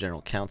as a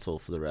general counsel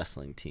for the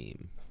wrestling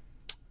team?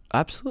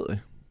 Absolutely.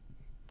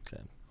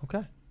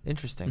 Okay.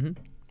 Interesting. Mhm.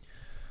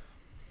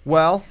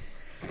 Well,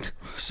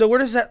 So where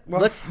does that?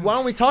 Well, why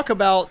don't we talk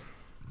about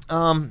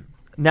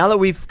now that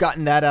we've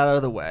gotten that out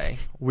of the way,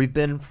 we've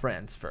been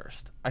friends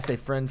first. I say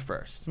friend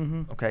first.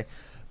 Mhm. Okay.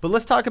 But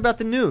let's talk about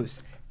the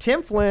news.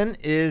 Tim Flynn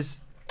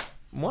is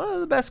one of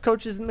the best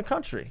coaches in the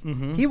country.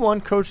 Mhm. He won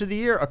Coach of the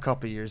Year a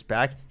couple years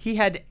back. He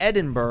had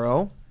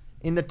Edinburgh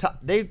in the top.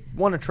 They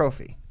won a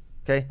trophy.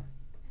 Okay.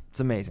 It's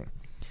amazing.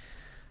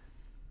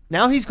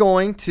 Now he's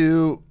going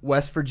to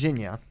West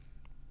Virginia.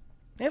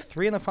 They have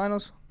 3 in the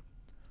finals.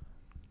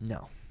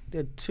 No. They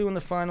had 2 in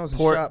the finals.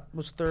 Port- and Shop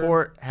was third.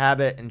 Port,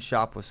 Habit, and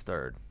Shop was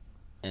third.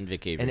 And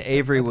Vic Avery. And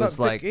Avery I thought was Vic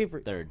like,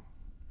 Avery- third.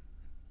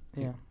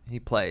 Yeah. he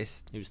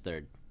placed. He was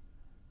third.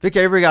 Vic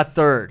Avery got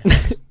third.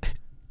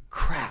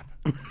 Crap.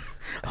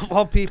 Of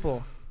all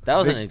people. That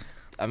was You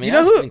that know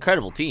was who- an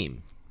incredible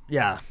team.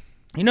 Yeah.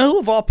 You know who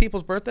of all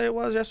people's birthday it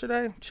was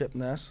yesterday? Chip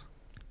Ness.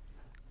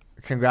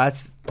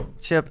 Congrats,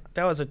 Chip.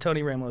 That was a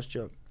Tony Ramos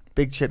joke.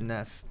 Big Chip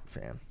Ness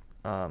fan.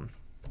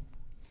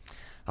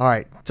 All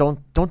right,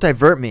 don't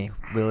divert me,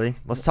 Willie.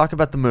 Let's talk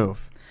about the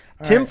move.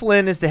 All Tim right.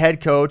 Flynn is the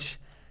head coach.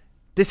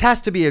 This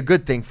has to be a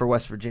good thing for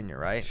West Virginia,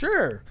 right?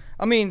 Sure.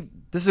 I mean,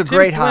 This is a Tim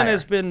great Flynn hire.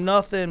 has been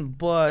nothing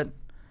but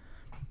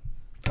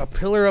a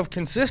pillar of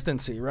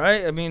consistency,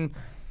 right? I mean,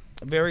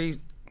 very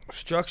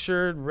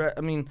structured.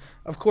 I mean,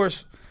 of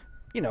course,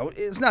 you know,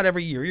 it's not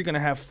every year you're going to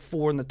have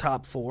 4 in the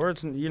top 4.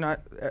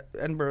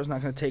 Edinburgh's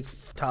not going to take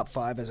top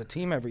 5 as a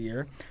team every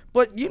year,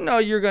 but you know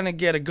you're going to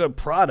get a good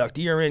product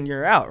year in,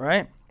 year out,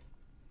 right?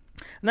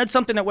 And that's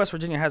something that West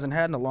Virginia hasn't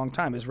had in a long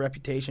time. His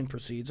reputation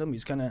precedes him.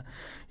 He's gonna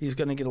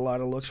get a lot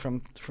of looks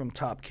from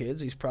top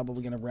kids. He's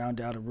probably gonna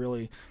round out a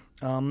really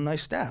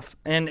nice staff,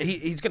 and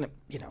he's gonna,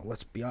 you know,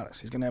 let's be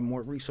honest, he's gonna have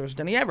more resources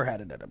than he ever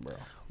had at Edinburgh.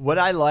 What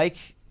I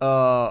like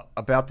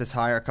about this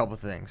hire, a couple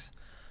things.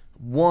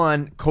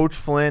 One, Coach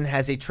Flynn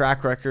has a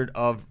track record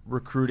of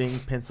recruiting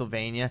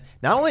Pennsylvania.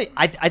 Not only,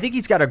 I think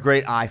he's got a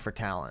great eye for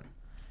talent.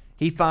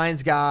 He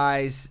finds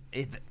guys.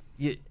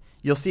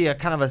 You'll see a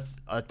kind of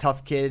a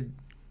tough kid,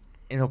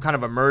 and he'll kind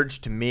of emerge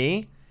to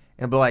me,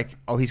 and be like,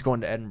 oh, he's going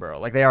to Edinburgh.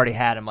 Like they already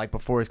had him like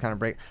before his kind of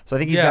break. So I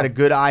think he's got a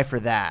good eye for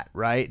that,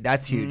 right?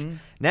 That's huge. Mm-hmm.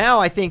 Now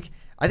I think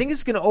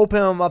it's going to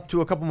open him up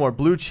to a couple more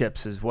blue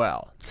chips as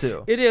well,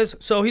 too. It is.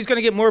 So he's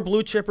gonna get more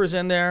blue chippers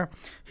in there.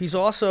 He's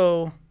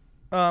also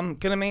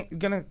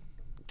gonna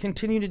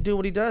continue to do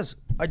what he does.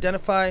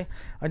 Identify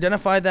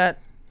that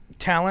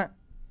talent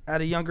at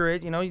a younger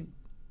age. You know,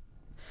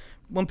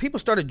 when people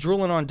started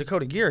drooling on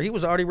Dakota Gear, he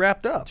was already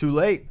wrapped up. Too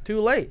late.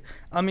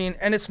 I mean,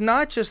 and it's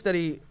not just that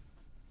he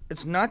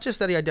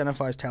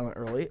identifies talent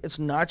early. It's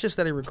not just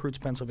that he recruits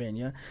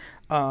Pennsylvania.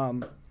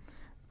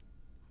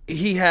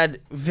 He had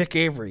Vic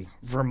Avery,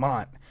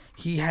 Vermont.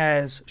 He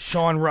has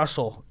Sean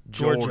Russell,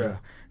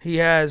 Georgia. He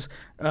has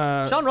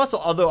Sean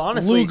Russell, although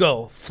honestly,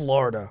 Lugo,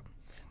 Florida.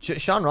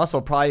 Sean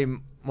Russell probably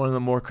one of the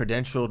more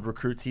credentialed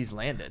recruits he's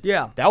landed.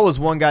 Yeah. That was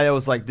one guy that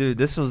was like, dude,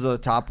 this was a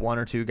top 1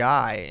 or 2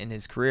 guy in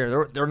his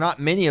career. There are not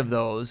many of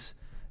those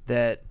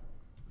that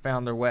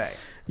found their way.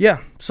 Yeah,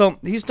 so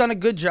he's done a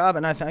good job,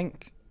 and I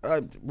think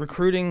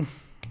recruiting,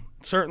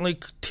 certainly,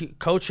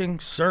 coaching,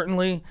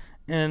 certainly,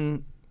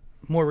 and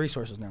more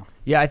resources now.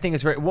 Yeah, I think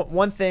it's right.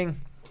 One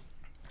thing,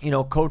 you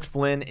know, Coach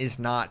Flynn is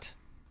not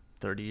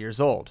 30 years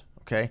old,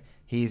 okay?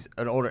 He's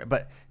an older,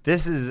 but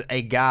this is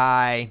a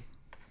guy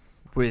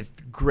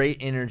with great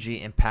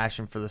energy and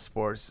passion for the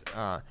sports.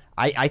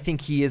 I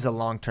think he is a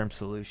long-term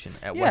solution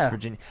at West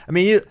Virginia. I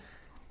mean,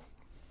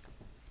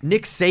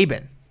 Nick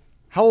Saban,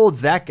 how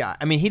old's that guy?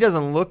 I mean, he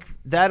doesn't look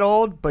that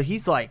old, but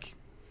he's like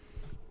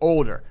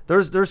older.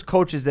 There's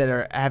coaches that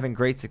are having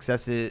great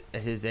success at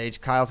his age.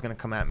 Kyle's going to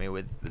come at me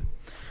with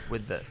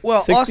the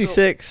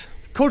 66.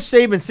 Coach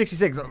Saban,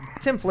 66.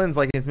 Tim Flynn's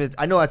like his mid.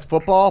 I know that's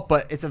football,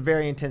 but it's a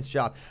very intense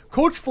job.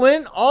 Coach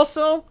Flynn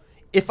also,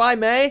 if I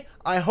may,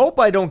 I hope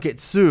I don't get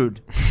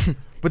sued,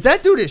 but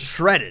that dude is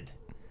shredded.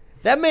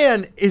 That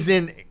man is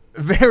in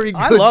very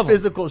I good love him.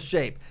 physical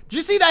shape. Did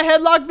you see that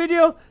headlock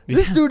video?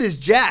 This dude is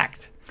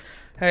jacked.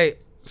 Hey,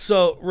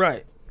 so,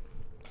 right.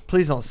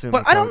 Please don't sue me,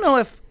 But I don't Coach. know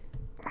if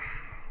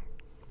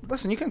 –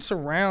 listen, you can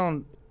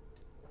surround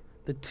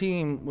the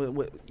team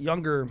with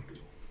younger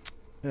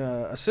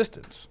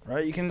assistants,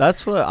 right? You can.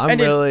 That's what I'm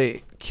And it-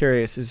 really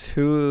curious is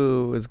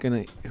who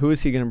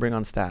is he gonna bring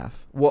on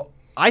staff? Well,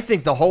 I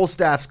think the whole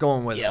staff's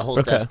going with Yeah, him. whole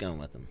staff's going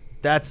with him.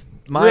 That's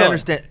my Really?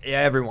 understanding. Yeah,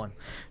 everyone.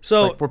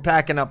 So It's like we're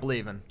packing up,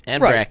 leaving.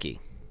 And Right. Bracky.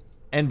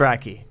 And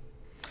Bracky.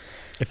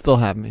 If they'll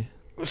have me.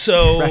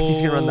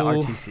 Bracky's gonna run the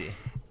RTC.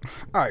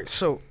 All right,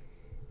 so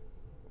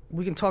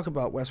we can talk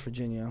about West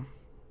Virginia,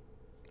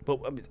 but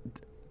I mean,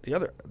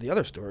 the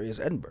other story is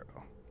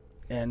Edinburgh,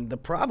 and the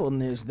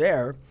problem is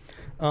there.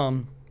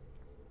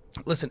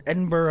 Listen,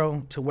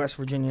 Edinburgh to West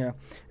Virginia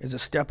is a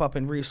step up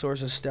in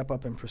resources, step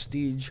up in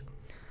prestige,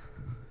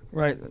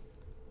 right?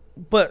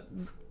 But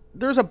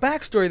there's a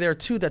backstory there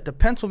too that the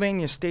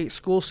Pennsylvania state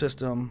school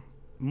system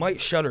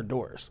might shutter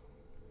doors,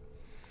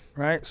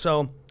 right?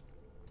 So.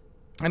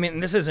 I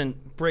mean, this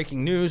isn't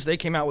breaking news. They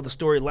came out with a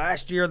story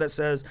last year that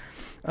says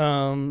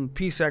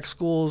PSAC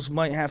schools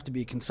might have to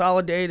be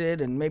consolidated,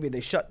 and maybe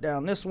they shut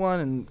down this one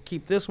and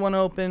keep this one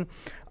open.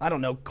 I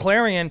don't know.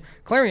 Clarion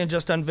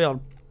just unveiled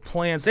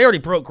plans. They already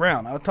broke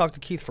ground. I talked to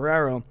Keith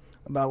Ferraro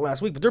about it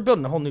last week, but they're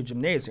building a whole new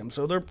gymnasium,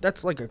 so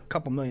that's like a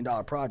 $2 million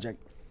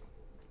project.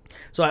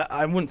 So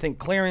I wouldn't think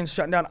Clarion's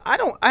shutting down. I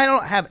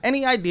don't have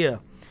any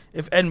idea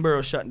if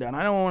Edinburgh's shutting down.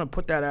 I don't want to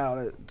put that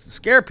out to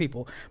scare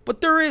people,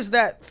 but there is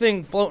that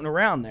thing floating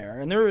around there,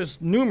 and there is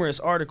numerous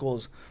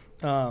articles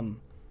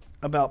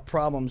about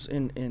problems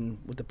in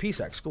with the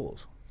PSAC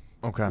schools.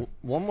 Okay.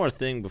 One more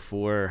thing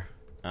before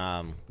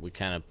we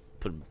kind of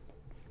put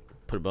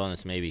a bow on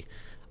this maybe.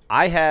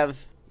 I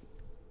have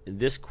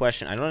this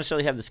question. I don't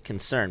necessarily have this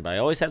concern, but I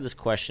always have this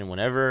question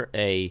whenever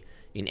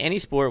in any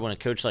sport when a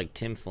coach like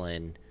Tim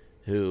Flynn,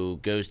 who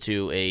goes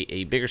to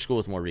a bigger school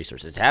with more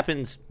resources. It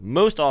happens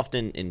most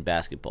often in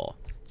basketball.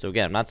 So,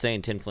 again, I'm not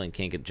saying Tim Flynn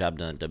can't get the job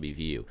done at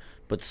WVU.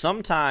 But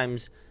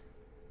sometimes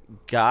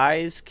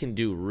guys can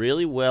do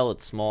really well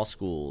at small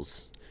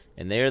schools,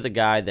 and they're the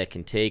guy that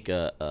can take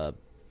a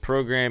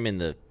program in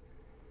the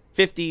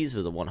 50s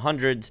or the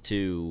 100s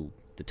to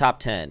the top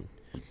 10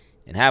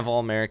 and have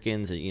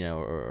All-Americans,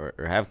 or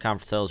have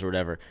conference titles or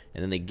whatever.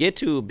 And then they get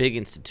to a big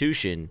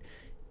institution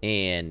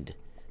and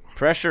 –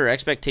 pressure,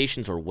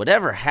 expectations, or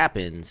whatever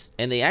happens,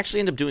 and they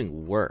actually end up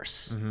doing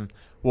worse. Mm-hmm.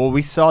 Well,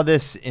 we saw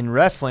this in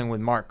wrestling with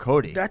Mark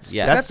Cody. That's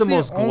the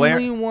most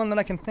only one that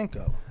I can think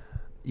of.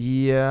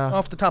 Yeah.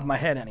 Off the top of my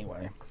head,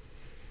 anyway.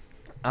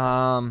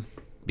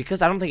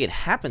 Because I don't think it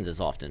happens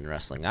as often in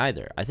wrestling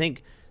either. I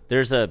think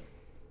there's a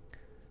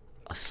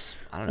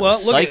cycle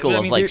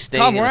of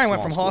staying Tom in a Ryan small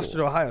went from school. Hofstra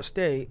to Ohio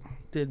State,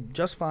 did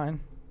just fine.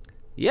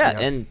 Yeah,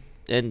 Yeah.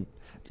 and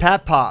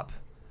Pat Pop.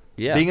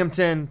 yeah.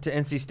 Binghamton to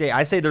NC State.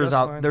 I say there's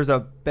That's a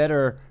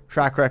better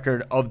track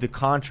record of the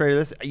contrary to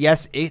this.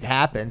 Yes, it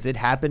happens. It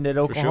happened at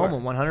Oklahoma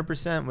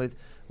 100%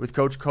 with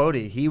Coach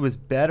Cody. He was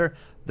better.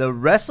 The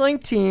wrestling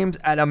teams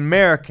at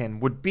American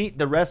would beat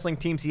the wrestling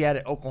teams he had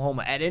at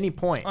Oklahoma at any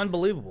point.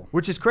 Unbelievable.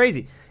 Which is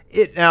crazy.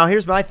 Now,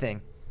 here's my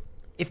thing.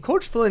 If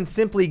Coach Flynn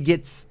simply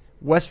gets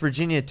West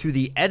Virginia to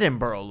the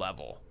Edinburgh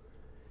level,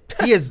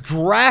 he has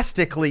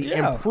drastically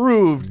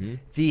improved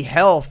the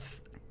health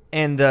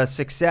and the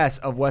success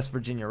of West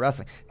Virginia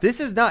wrestling.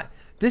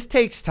 This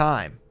takes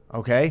time,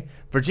 okay?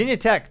 Virginia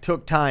Tech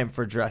took time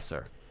for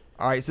Dresser.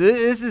 All right, so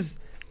this is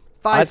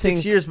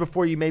 6 years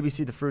before you maybe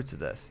see the fruits of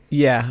this.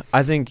 Yeah,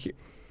 I think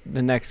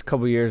the next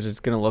couple of years it's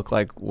going to look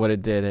like what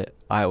it did at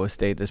Iowa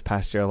State this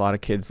past year. A lot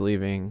of kids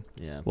leaving,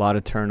 a lot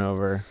of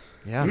turnover.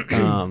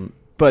 Yeah.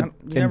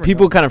 But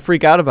people kind of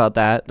freak out about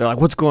that. They're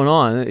like, what's going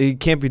on? He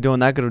can't be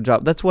doing that good of a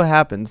job. That's what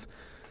happens.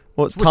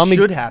 What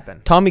should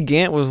happen. Tommy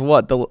Gant was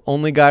the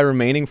only guy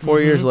remaining 4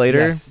 years later?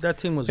 Yes. That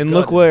team was And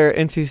gutted. look where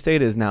NC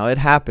State is now. It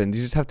happens.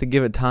 You just have to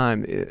give it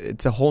time.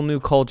 It's a whole new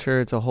culture.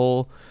 It's a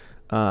whole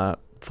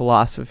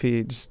philosophy.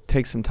 It just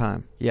takes some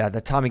time. Yeah, the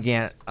Tommy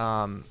Gant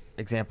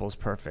example is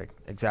perfect.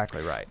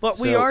 Exactly right. But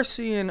we are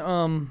seeing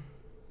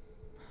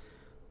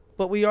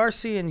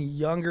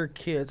younger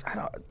kids.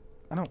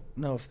 I don't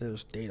know if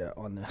there's data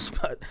on this,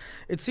 but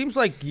it seems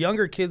like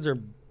younger kids are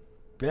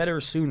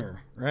better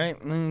sooner, right?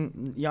 I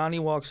mean, Yanni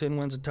walks in,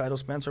 wins a title.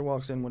 Spencer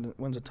walks in,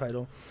 wins a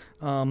title.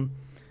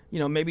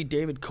 Maybe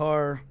David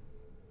Carr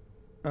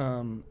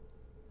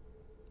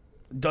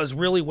does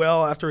really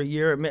well after a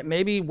year.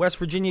 Maybe West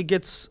Virginia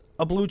gets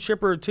a blue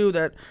chipper or two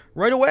that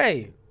right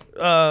away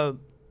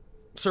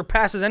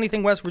surpasses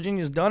anything West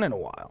Virginia's done in a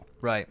while.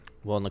 Right.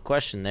 Well, and the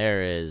question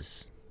there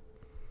is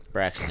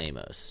Braxton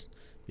Amos.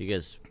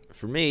 Because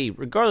for me,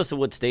 regardless of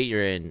what state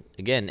you're in,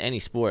 again, any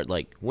sport,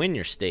 win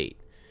your state.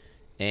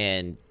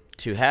 And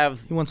to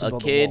have a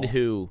kid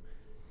who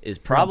is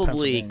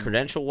probably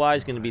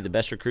credential-wise going to be the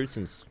best recruit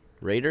since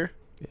Raider.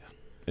 Yeah,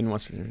 in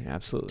West Virginia,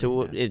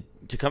 absolutely.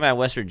 To come out of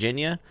West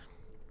Virginia,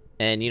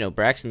 and,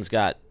 Braxton's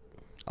got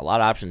a lot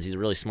of options. He's a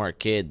really smart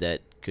kid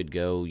that could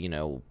go,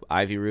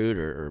 Ivy route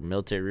or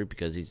military route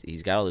because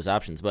he's got all those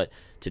options. But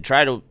to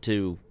try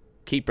to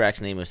keep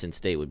Braxton Amos in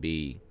state would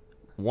be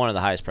one of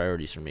the highest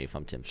priorities for me if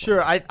I'm Tim Flynn.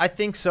 Sure, I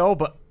think so,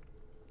 but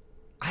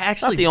I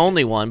actually not the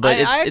only one, but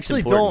it's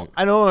important.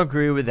 I don't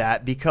agree with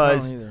that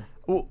because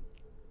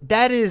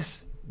that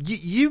is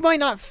you might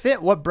not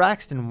fit what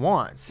Braxton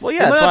wants. Well,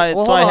 yeah, that's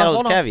why I had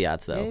all those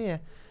caveats though. Yeah,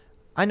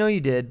 I know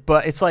you did,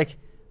 but it's like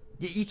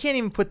you can't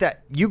even put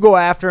that. You go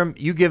after him,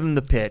 you give him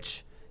the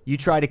pitch, you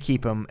try to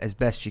keep him as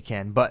best you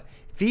can. But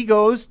if he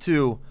goes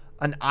to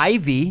an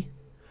Ivy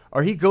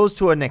or he goes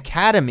to an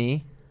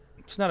academy,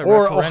 it's not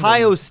or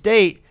Ohio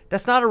State,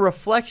 that's not a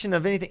reflection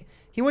of anything.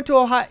 He went to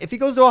Ohio. If he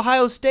goes to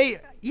Ohio State,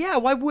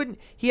 why wouldn't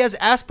he? Has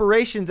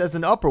aspirations as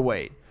an upper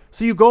weight.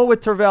 So you go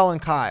with Tervel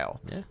and Kyle.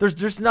 Yeah.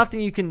 There's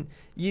nothing you can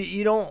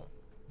you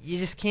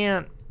just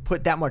can't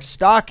put that much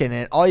stock in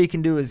it. All you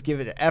can do is give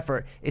it an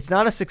effort. It's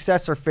not a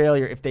success or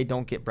failure if they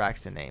don't get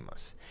Braxton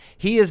Amos.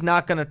 He is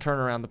not going to turn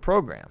around the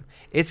program.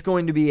 It's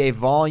going to be a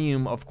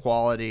volume of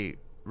quality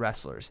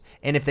wrestlers,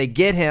 and if they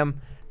get him,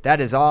 that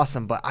is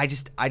awesome, but I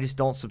just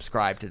don't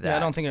subscribe to that. Yeah, I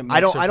don't think it makes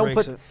I don't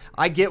breaks put. it.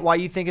 I get why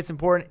you think it's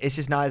important. It's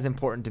just not as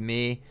important to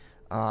me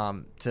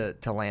to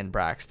land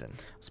Braxton,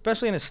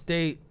 especially in a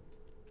state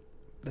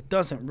that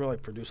doesn't really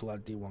produce a lot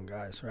of D1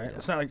 guys, right? Yeah.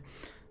 It's not like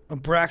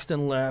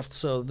Braxton left,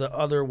 so the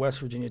other West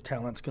Virginia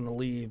talent's going to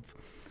leave.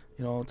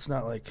 It's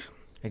not like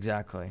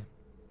exactly.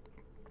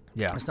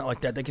 Yeah, it's not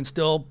like that. They can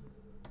still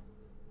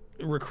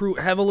recruit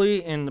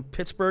heavily in the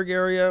Pittsburgh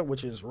area,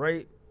 which is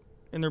right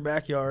in their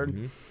backyard.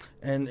 Mm-hmm.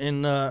 And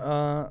in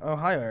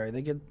Ohio area,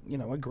 they get,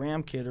 a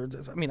Graham kid.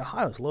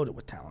 Ohio's loaded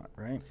with talent,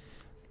 right?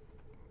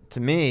 To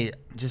me,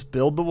 just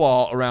build the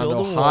wall around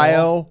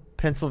Ohio,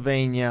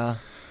 Pennsylvania,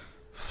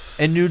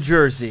 and New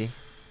Jersey.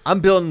 I'm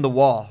building the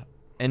wall.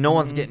 and no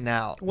one's getting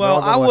out. They're Well,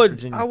 all going to West I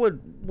Virginia.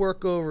 would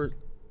work over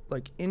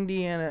like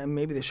Indiana and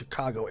maybe the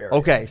Chicago area.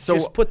 Okay, so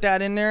just put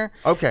that in there.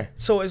 okay.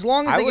 So as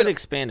long as I they would get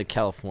expand to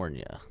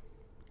California,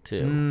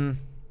 too. Mm,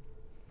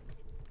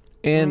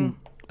 And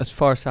as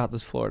far south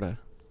as Florida.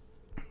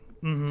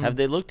 Have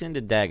they looked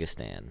into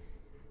Dagestan?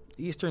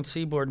 Eastern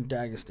Seaboard and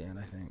Dagestan,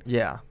 I think.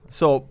 yeah.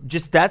 So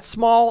just that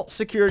small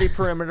security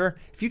perimeter.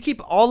 If you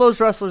keep all those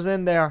wrestlers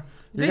in there,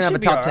 you're They gonna have a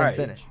should be top all 10 right.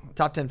 finish.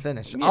 Top 10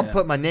 finish. I'll Yeah.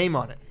 put my name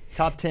on it.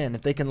 Top 10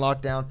 if they can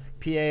lock down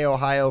PA,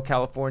 Ohio,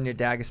 California,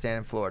 Dagestan,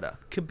 and Florida.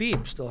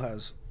 Khabib still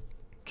has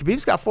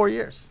Khabib's got 4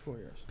 years. 4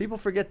 years. People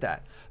forget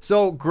that.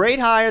 So great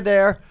hire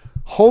there.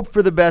 Hope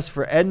for the best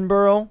for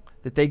Edinburgh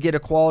that they get a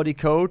quality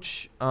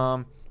coach.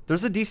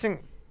 There's a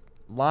decent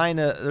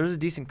there's a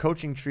decent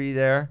coaching tree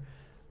there.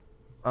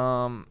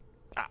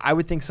 I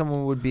would think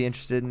someone would be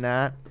interested in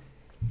that.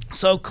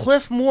 So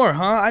Cliff Moore,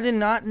 huh? I did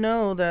not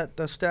know that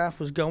the staff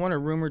was going or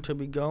rumored to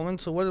be going.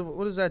 So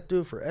what does that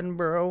do for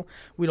Edinburgh?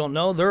 We don't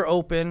know. They're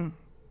open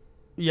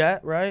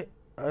yet, right?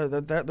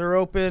 That they're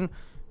open.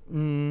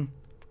 Cleveland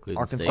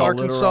Arkansas. State.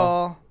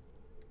 Arkansas.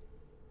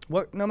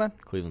 What? No, man.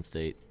 Cleveland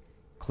State.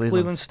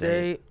 Cleveland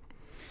State.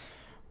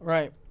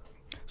 Right.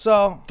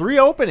 So 3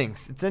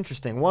 openings. It's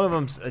interesting. One of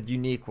them's a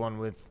unique one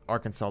with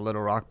Arkansas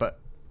Little Rock, but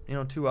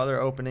 2 other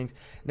openings.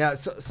 Now,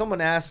 someone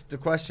asked the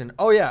question.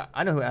 Oh yeah,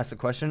 I know who asked the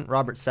question.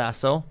 Robert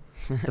Sasso,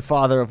 the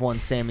father of one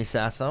Sammy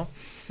Sasso.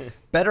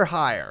 Better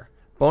hire,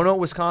 Bono at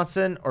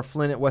Wisconsin or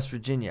Flynn at West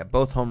Virginia?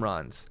 Both home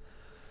runs.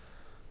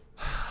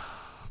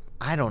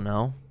 I don't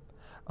know.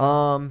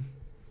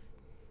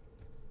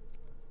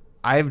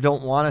 I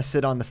don't want to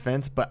sit on the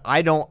fence, but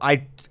I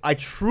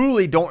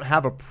truly don't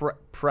have a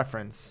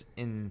preference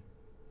in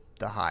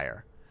the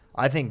hire.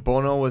 I think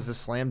Bono was a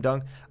slam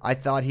dunk. I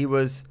thought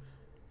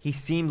he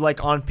seemed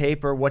like on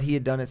paper what he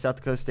had done at South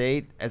Dakota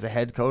State as a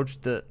head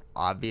coach, the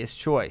obvious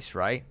choice,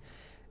 right?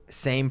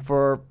 Same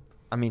for,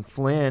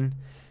 Flynn.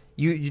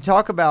 You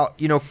talk about,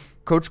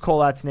 Coach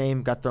Colat's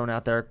name got thrown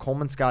out there.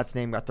 Coleman Scott's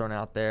name got thrown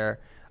out there.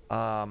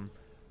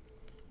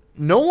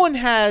 No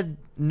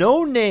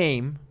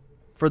name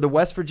for the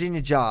West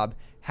Virginia job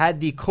had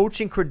the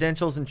coaching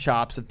credentials and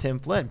chops of Tim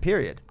Flynn,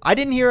 period. I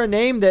didn't hear a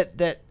name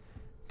that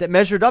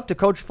measured up to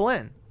Coach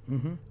Flynn.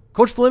 Mm-hmm.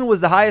 Coach Flynn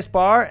was the highest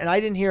bar, and I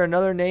didn't hear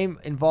another name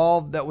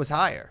involved that was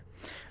higher.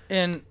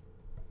 and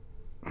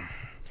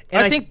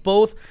And I think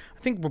both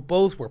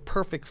were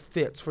perfect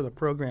fits for the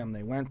program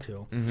they went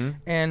to. Mm-hmm.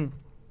 And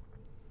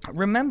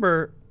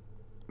remember,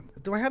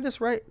 do I have this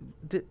right?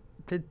 Did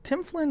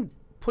Tim Flynn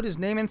put his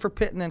name in for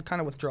Pitt and then kind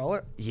of withdraw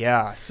it?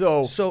 Yeah.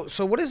 So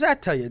So what does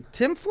that tell you?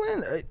 Tim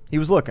Flynn, he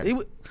was looking. he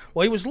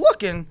was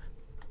looking,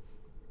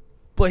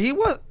 but he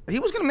was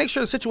going to make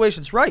sure the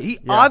situation's right. He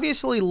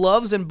obviously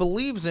loves and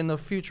believes in the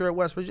future at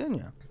West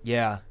Virginia.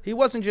 Yeah. He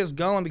wasn't just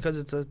going because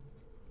it's a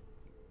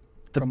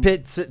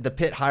The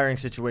Pitt hiring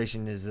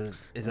situation is a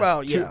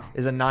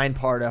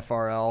 9-part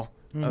FRL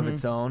of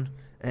its own,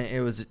 and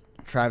it was a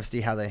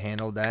travesty how they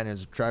handled that, and it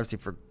was a travesty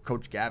for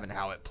Coach Gavin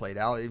how it played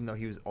out, even though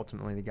he was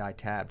ultimately the guy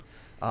tabbed.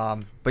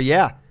 But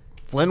yeah,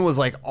 Flynn was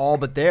like all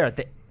but there.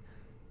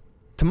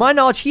 To my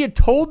knowledge, he had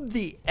told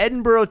the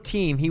Edinburgh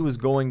team he was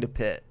going to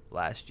Pitt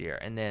last year,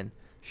 and then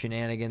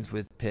shenanigans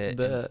with Pitt.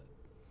 The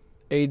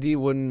AD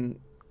wouldn't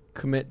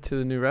commit to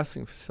the new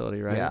wrestling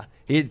facility, right?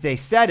 Yeah, they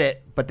said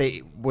it, but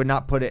they would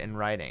not put it in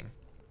writing.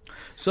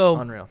 so.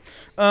 Unreal.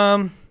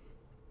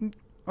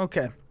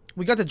 Okay,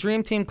 we got the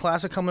Dream Team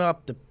Classic coming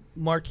up. The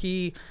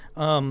marquee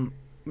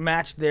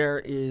match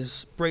there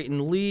is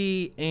Brayton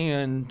Lee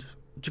and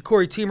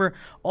Ja'Cory Teamer.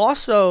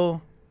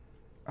 Also,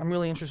 I'm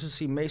really interested to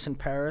see Mason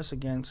Paris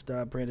against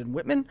Brandon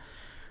Whitman.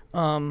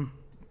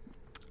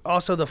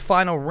 Also, the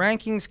final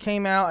rankings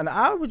came out, and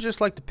I would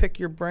just like to pick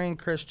your brain,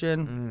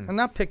 Christian. And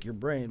not pick your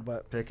brain,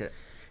 but Pick it.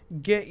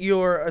 get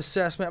your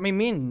assessment. I mean,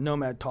 me and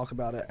Nomad talk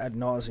about it ad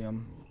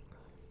nauseum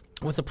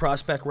with the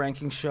prospect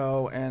ranking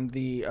show and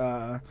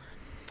the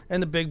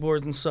big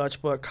boards and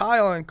such. But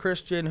Kyle and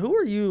Christian, who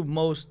are you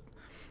most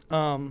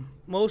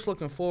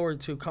looking forward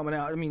to coming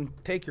out? I mean,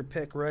 take your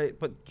pick, right?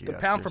 But the Yeah,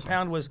 pound for seriously.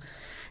 pound was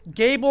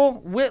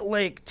Gable,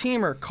 Whitlake,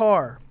 Teamer,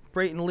 Carr,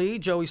 Brayton Lee,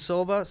 Joey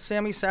Silva,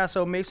 Sammy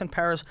Sasso, Mason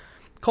Paris,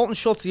 Colton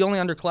Schultz, the only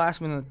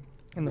underclassman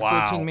in the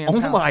Wow. 14-man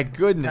Oh pound. my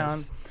goodness.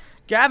 pound.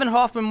 Gavin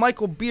Hoffman,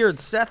 Michael Beard,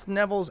 Seth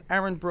Nevels,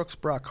 Aaron Brooks,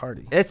 Brock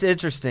Hardy. It's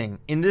interesting.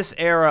 In this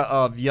era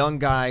of young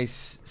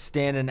guys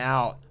standing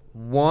out,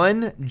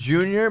 one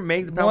junior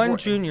made the pound One for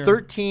junior.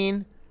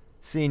 13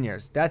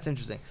 seniors. That's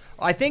interesting.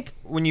 I think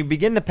when you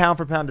begin the pound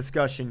for pound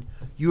discussion,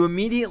 you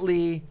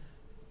immediately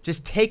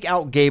just take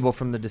out Gable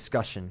from the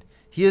discussion.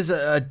 He is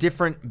a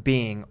different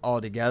being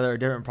altogether, a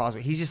different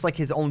prospect. He's just like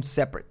his own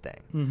separate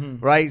thing,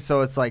 right?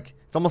 So it's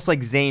almost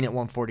like Zane at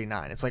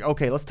 149. It's like,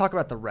 okay, let's talk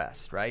about the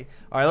rest, right?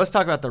 All right, let's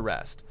talk about the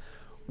rest.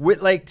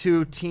 Whitlake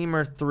 2,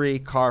 Teamer 3,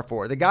 Carr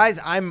 4. The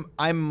guys I'm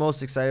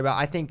most excited about,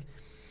 I think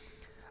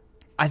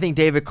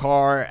David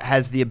Carr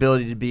has the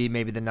ability to be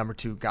maybe the number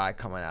 2 guy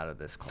coming out of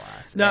this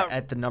class Now-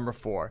 at the number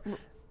 4.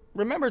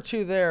 Remember,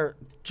 too, there,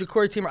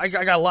 Ja'Cory Teamer, I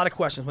got a lot of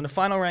questions. When the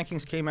final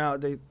rankings came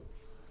out,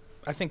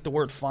 I think the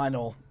word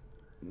final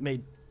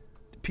made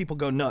people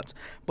go nuts.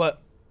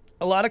 But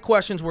a lot of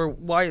questions were,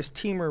 why is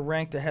Teamer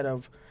ranked ahead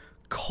of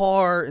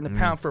Carr in the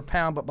pound for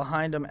pound, but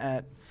behind him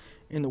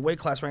in the weight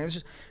class ranking? It's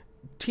just,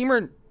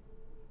 Teamer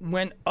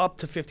went up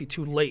to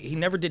 52 late. He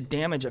never did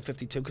damage at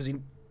 52 because he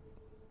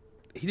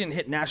didn't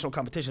hit national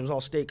competition. It was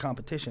all state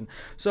competition.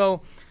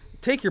 So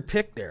take your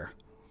pick there.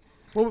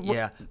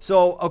 Yeah.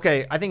 So,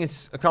 okay, I think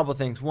it's a couple of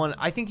things. One,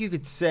 I think you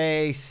could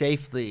say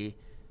safely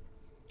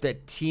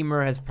that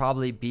Teamer has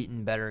probably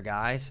beaten better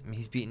guys. I mean,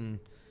 he's beaten,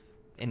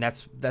 and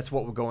that's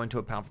what will go into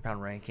a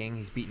pound-for-pound ranking.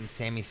 He's beaten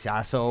Sammy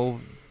Sasso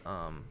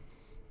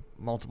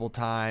multiple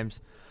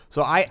times.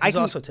 So He's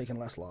also taken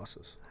less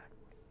losses.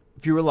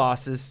 Fewer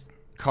losses.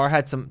 Carr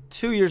had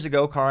 2 years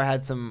ago, Carr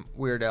had some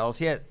weird L's.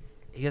 He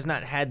has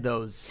not had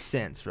those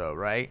since, though,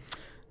 right?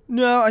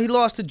 No, he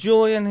lost to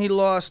Julian. He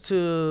lost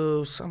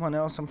to someone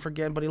else. I'm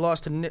forgetting, but he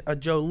lost to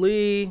Joe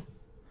Lee.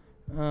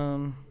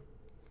 How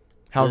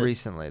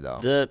recently,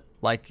 though?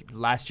 Like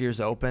last year's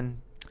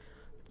Open?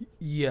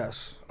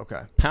 Yes.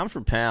 Okay. Pound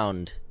for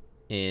pound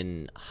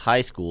in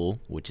high school,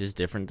 which is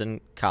different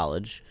than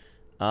college,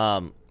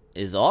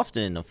 is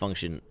often a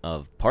function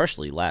of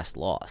partially last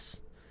loss.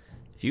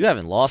 If you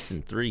haven't lost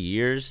in 3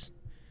 years,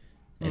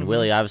 and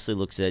Willie obviously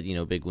looks at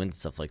big wins and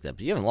stuff like that,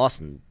 but you haven't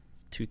lost in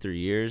 2-3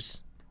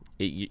 years,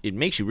 it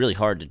makes you really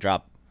hard to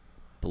drop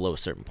below a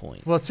certain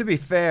point. Well, to be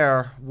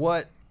fair,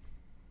 what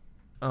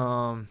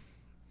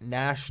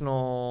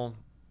national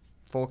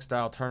folk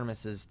style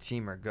tournaments does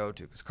Teamer go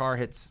to? Because Carr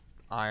hits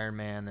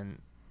Ironman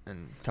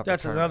and tougher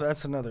tournaments.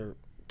 That's another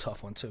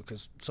tough one too,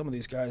 because some of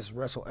these guys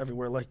wrestle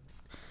everywhere. Like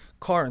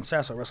Carr and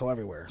Sasso wrestle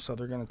everywhere, so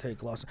they're going to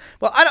take losses.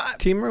 But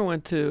Teamer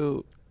went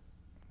to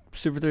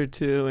Super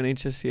 32 and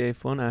HSCA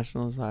Flow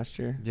Nationals last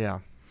year. Yeah.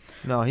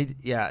 No,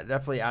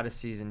 definitely out of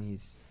season.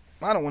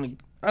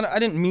 I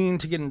didn't mean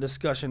to get in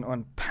discussion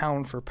on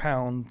pound for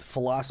pound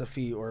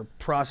philosophy or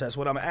process.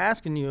 What I'm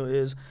asking you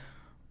is,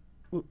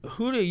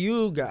 who do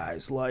you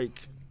guys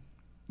like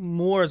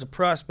more as a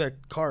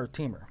prospect, Carr or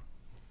Teamer?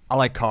 I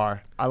like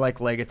Carr. I like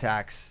leg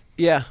attacks.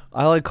 Yeah,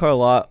 I like Carr a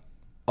lot,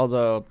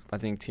 although I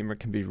think Teamer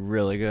can be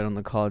really good on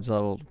the college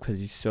level because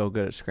he's so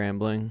good at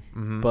scrambling.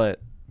 Mm-hmm. But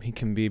he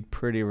can be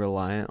pretty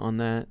reliant on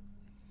that.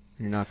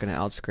 You're not going to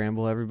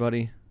out-scramble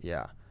everybody.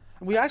 Yeah.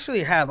 We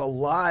actually have a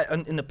lot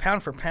in the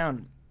pound for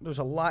pound. There's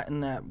a lot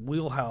in that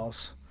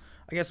wheelhouse.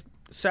 I guess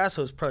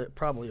Sasso's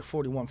probably a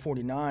 41,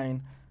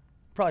 49,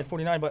 probably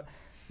 49. But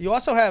you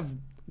also have,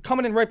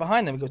 coming in right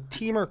behind them, you go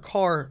Teamer,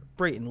 Carr,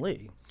 Brayton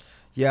Lee.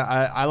 Yeah,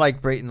 I like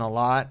Brayton a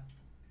lot.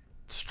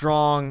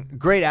 Strong,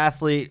 great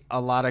athlete, a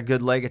lot of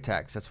good leg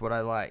attacks. That's what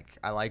I like.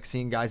 I like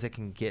seeing guys that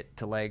can get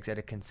to legs at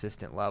a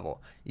consistent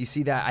level. You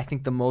see that, I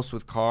think, the most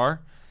with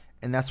Carr,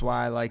 and that's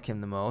why I like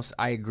him the most.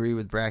 I agree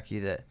with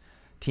Bracky that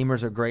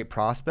Teamer's a great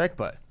prospect,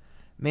 but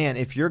man,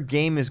 if your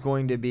game is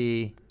going to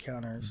be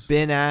counters,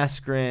 Ben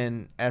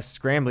Askren-esque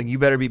scrambling, you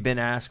better be Ben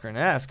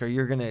Askren-esque, or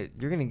you're gonna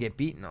get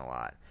beaten a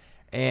lot.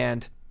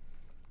 And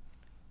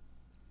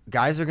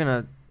guys are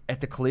gonna,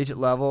 at the collegiate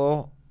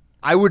level,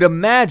 I would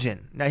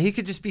imagine. Now he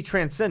could just be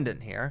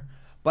transcendent here,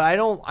 but I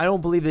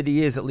don't believe that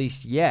he is, at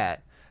least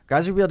yet.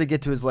 Guys will be able to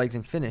get to his legs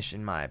and finish,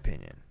 in my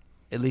opinion,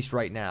 at least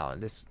right now.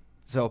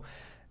 So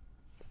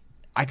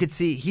I could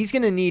see he's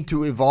gonna need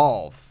to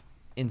evolve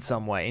in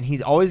some way, and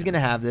he's always going to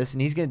have this,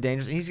 and he's going to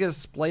he's going to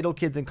spladle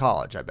kids in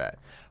college, I bet.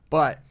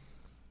 But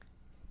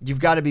you've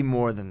got to be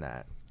more than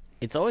that.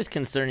 It's always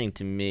concerning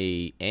to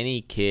me,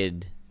 any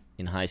kid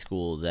in high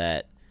school,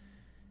 that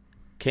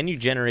can you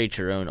generate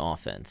your own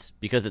offense?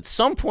 Because at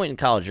some point in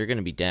college, you're going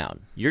to be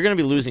down. You're going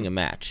to be losing a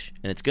match,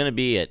 and it's going to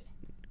be at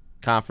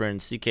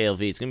conference,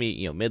 CKLV. It's going to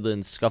be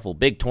Midlands, Scuffle,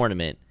 big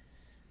tournament,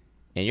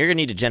 and you're going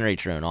to need to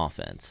generate your own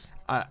offense.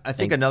 I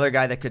think another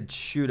guy that could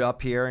shoot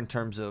up here in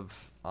terms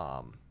of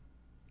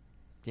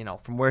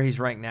from where he's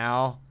ranked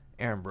now,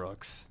 Aaron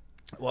Brooks.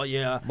 Well,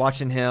 yeah.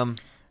 Watching him,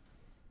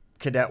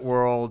 Cadet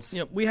Worlds.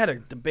 Yeah, we had a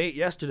debate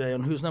yesterday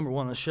on who's number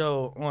one on the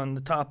show on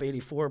the top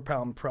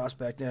 84-pound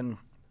prospect, and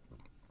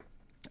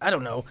I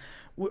don't know.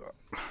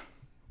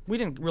 We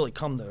didn't really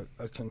come to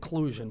a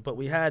conclusion, but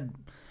me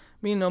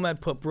and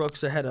Nomad put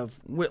Brooks ahead of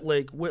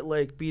Whitlake.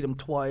 Whitlake beat him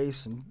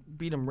twice and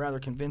beat him rather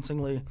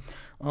convincingly.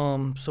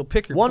 So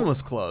pick your one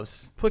was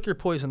close. Pick your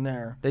poison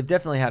there. They've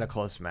definitely had a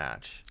close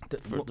match.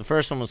 The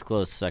first one was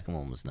close. The second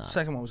one was not.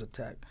 Second one was a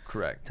tech.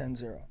 Correct.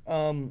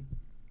 10-0.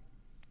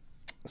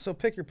 So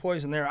pick your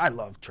poison there. I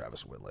love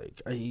Travis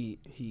Whitlake.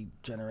 He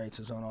generates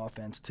his own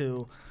offense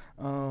too.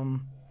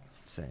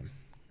 Same.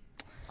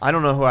 I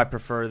don't know who I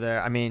prefer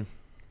there. I mean,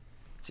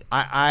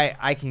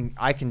 I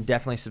can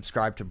definitely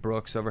subscribe to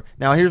Brooks over.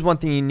 Now, here's one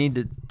thing you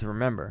need to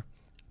remember.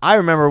 I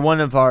remember one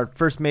of our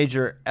first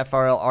major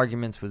FRL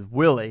arguments with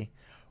Willie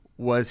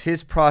was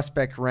his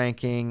prospect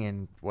ranking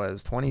in,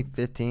 was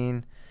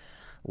 2015,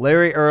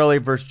 Larry Early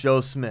versus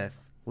Joe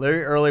Smith.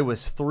 Larry Early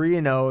was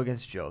 3-0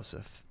 against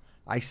Joseph.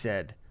 I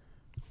said,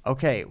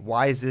 okay,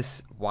 why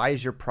is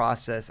your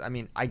process? I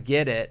mean, I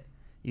get it.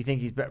 You think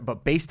he's better,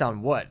 but based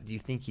on what? Do you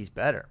think he's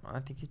better? I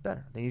think he's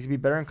better. I think he's going to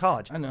be better in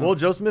college. I know. Well,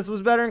 Joe Smith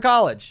was better in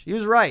college. He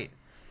was right.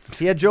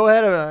 He had Joe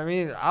ahead of him. I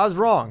mean, I was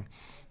wrong.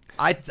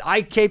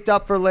 I caped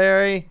up for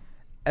Larry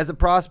as a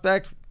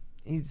prospect.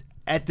 He's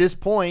at this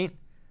point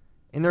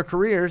in their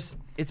careers,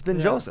 it's been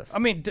Joseph. I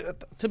mean,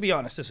 to be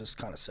honest, this is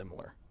kind of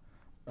similar.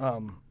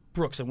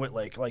 Brooks and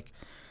Whitlake. Like,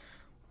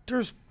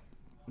 there's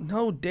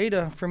no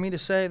data for me to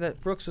say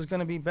that Brooks is going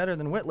to be better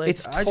than Whitlake.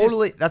 It's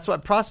totally that's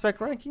what prospect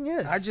ranking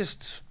is. I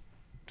just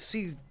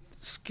see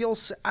skill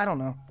set. I don't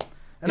know.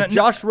 And if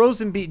Josh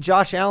Rosen beat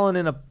Josh Allen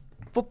in a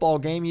football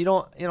game, you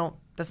don't.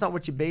 That's not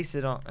what you base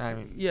it on. I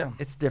mean, yeah,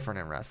 it's different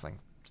in wrestling.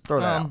 Just throw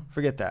that out.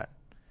 Forget that.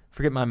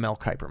 Forget my Mel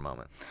Kiper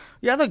moment.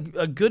 You have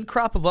a good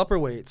crop of upper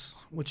weights,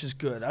 which is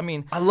good. I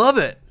mean, I love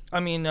it. I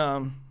mean,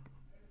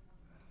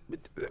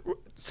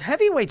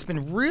 heavyweight's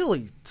been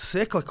really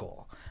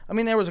cyclical. I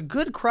mean, there was a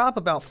good crop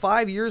about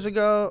 5 years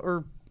ago,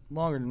 or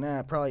longer than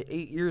that, probably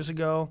 8 years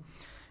ago,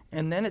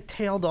 and then it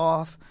tailed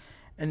off,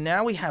 and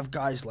now we have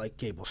guys like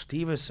Gable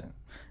Stevenson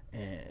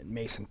and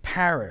Mason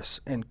Paris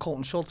and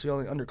Colton Schultz, the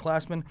only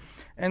underclassman,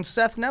 and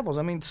Seth Nevels.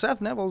 I mean, Seth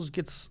Nevels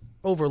gets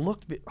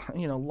overlooked,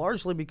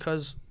 largely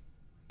because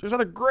there's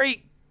other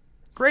great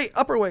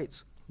upper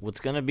weights. What's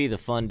going to be the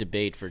fun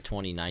debate for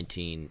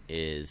 2019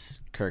 is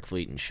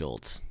Kirkfleet and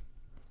Schultz.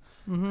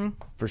 Mm-hmm.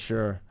 For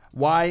sure.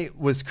 Why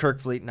was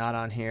Kirkfleet not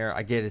on here?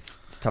 I get it's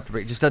tough to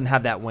break. Just doesn't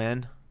have that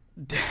win.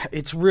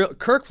 It's real.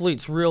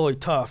 Kirkfleet's really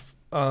tough,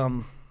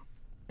 and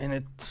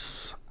it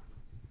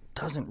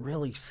doesn't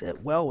really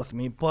sit well with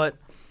me. But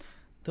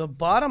the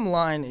bottom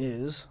line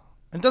is,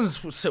 it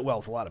doesn't sit well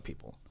with a lot of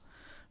people.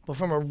 But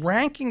from a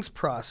rankings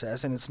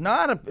process, and it's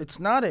not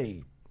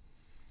a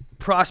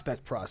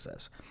prospect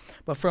process,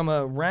 but from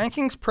a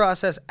rankings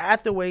process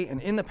at the weight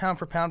and in the pound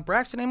for pound,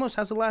 Braxton Amos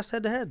has the last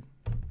head-to-head.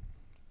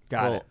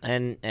 Got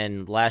it.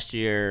 And last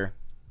year,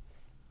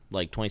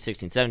 like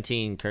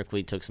 2016-17,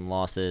 Kirkfleet took some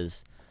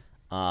losses.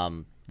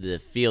 The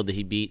field that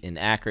he beat in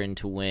Akron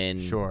to win,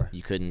 sure,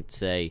 you couldn't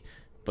say.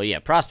 But yeah,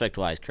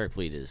 prospect-wise,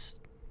 Kirkfleet is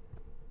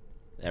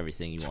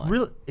everything you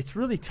want. It's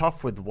really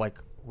tough with like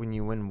when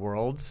you win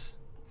worlds.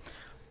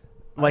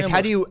 Like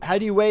how do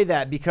you weigh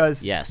that?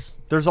 Because yes,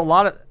 there's a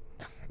lot of.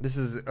 This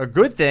is a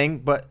good thing,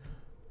 but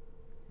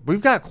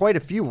we've got quite a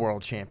few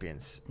world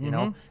champions. You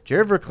know,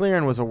 Jared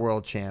Verkleeren was a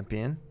world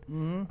champion.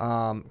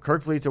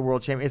 Kirkfleet's a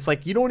world champion. It's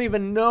like you don't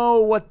even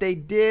know what they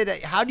did.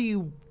 How do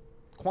you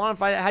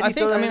quantify that? How do you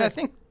throw that in? I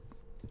think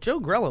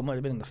Joe Grello might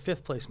have been in the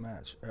 5th place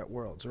match at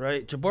Worlds,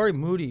 right? Jabari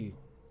Moody,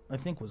 I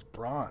think, was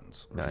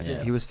bronze. No,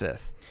 he was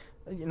 5th.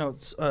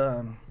 It's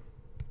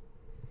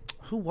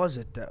who was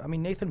it?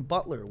 Nathan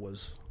Butler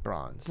was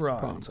bronze.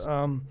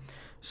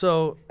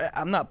 So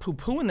I'm not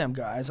poo-pooing them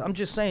guys. I'm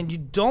just saying you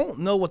don't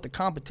know what the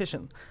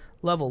competition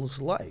level is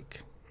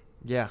like.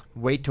 Yeah,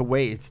 weight to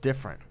weight, it's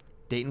different.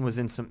 Dayton was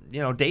in some,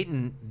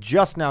 Dayton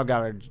just now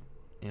got a,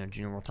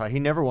 junior world title. He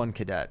never won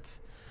cadets,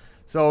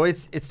 so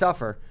it's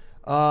tougher.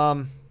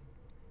 Yeah,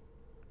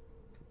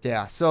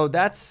 so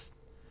that's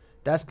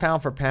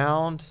pound for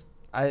pound.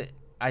 I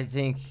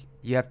think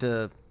you have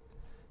to.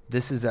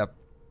 This is a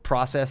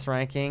process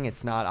ranking.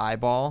 It's not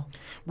eyeball.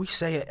 We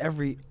say it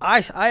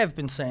I have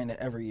been saying it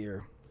every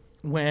year.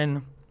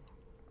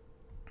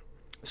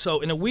 So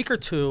in a week or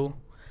two,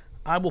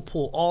 I will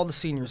pull all the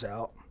seniors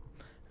out,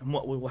 and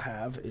what we will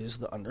have is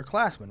the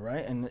underclassmen,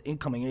 right? And the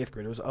incoming 8th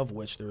graders, of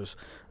which there's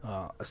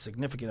a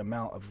significant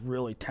amount of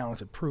really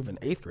talented, proven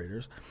 8th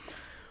graders.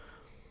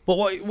 But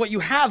what you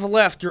have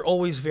left, you're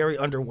always very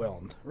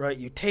underwhelmed, right?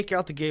 You take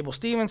out the Gable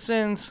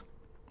Stevensons,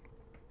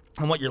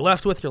 and what you're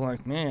left with, you're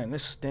like, man,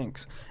 this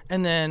stinks.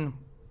 And then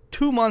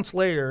 2 months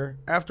later,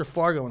 after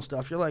Fargo and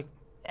stuff, you're like,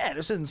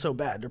 this isn't so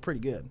bad. They're pretty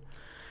good.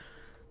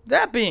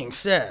 That being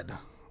said,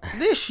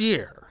 this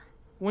year,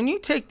 when you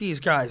take these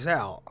guys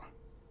out,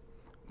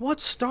 what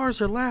stars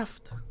are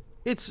left?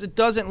 It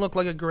doesn't look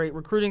like a great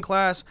recruiting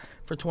class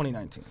for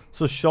 2019.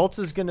 So Schultz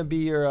is going to be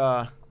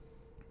your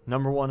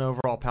number 1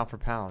 overall pound for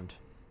pound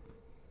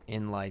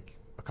in like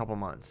a couple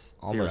months.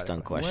 Almost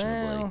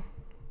unquestionably. Well,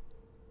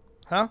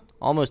 huh?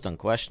 Almost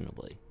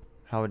unquestionably.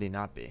 How would he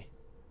not be?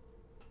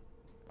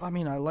 I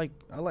mean, I like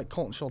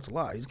Colton Schultz a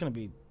lot. He's going to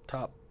be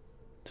top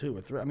 2 or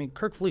 3. I mean,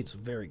 Kirkfleet's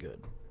very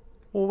good.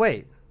 Well,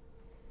 wait.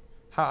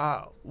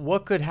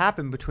 What could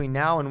happen between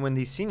now and when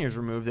these seniors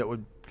are moved that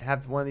would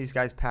have one of these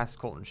guys pass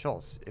Colton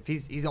Schultz? If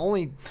he's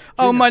only...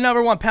 Oh, my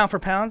number 1 pound for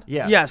pound?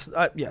 Yeah. Yes.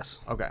 Yes.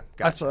 Okay,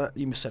 gotcha. I thought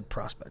you said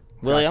prospect.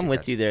 Willie, I'm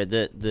with you there.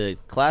 The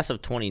class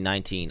of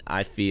 2019,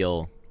 I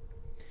feel...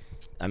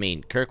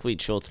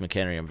 Kirkfleet, Schultz,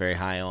 McHenry, I'm very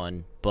high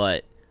on,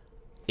 but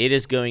it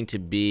is going to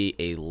be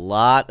a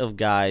lot of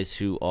guys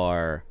who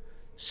are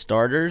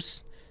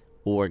starters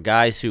or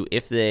guys who,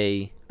 if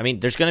they...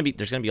 there's going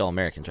to be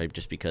All-Americans, right,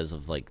 just because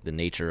of like the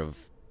nature of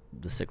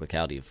the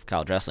cyclicality of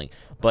college wrestling.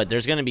 But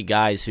there's going to be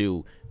guys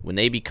who, when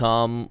they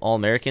become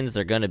All-Americans,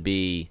 they're going to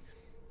be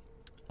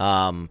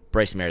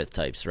Bryce Meredith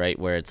types, right,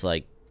 where it's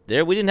like, we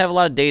didn't have a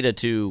lot of data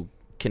to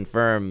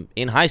confirm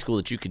in high school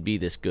that you could be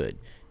this good.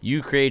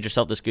 You created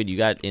yourself this good. You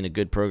got in a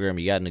good program.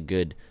 You got in a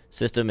good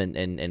system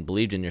and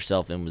believed in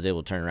yourself and was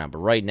able to turn around. But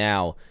right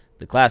now,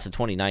 the class of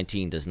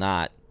 2019 does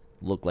not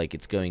look like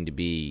it's going to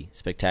be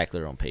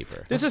spectacular on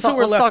paper. Let's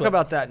talk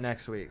about that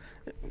next week.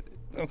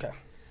 Okay.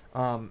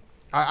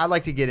 I'd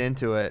like to get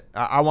into it.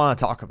 I want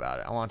to talk about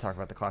it. I want to talk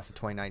about the class of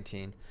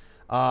 2019.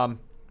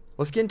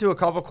 Let's get into a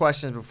couple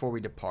questions before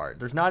we depart.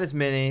 There's not as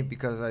many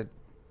because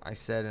I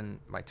said in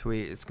my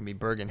tweet it's going to be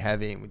Bergen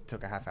heavy, and we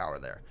took a half hour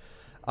there.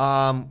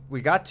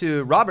 We got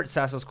to Robert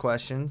Sasso's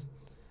question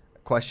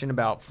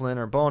about Flynn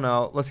or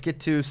Bono. Let's get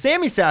to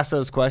Sammy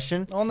Sasso's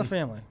question. On the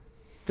family.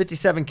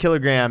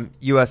 57-kilogram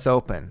U.S.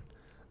 Open.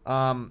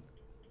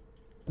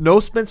 No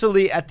Spencer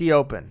Lee at the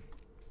Open.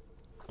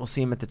 We'll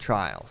see him at the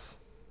trials.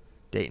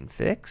 Dayton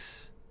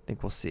Fix?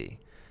 Think we'll see.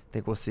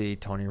 Think we'll see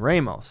Tony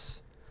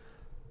Ramos.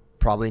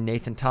 Probably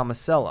Nathan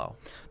Tomasello.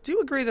 Do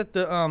you agree that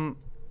do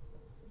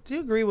you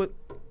agree with?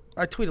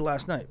 I tweeted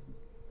last night.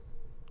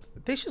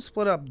 They should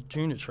split up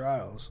junior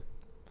trials.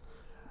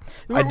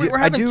 We're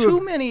having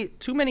too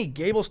many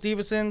Gable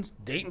Stevensons,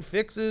 Dayton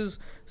Fixes,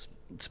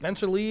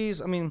 Spencer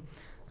Lees. I mean,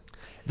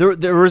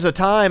 there was a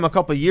time a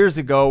couple of years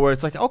ago where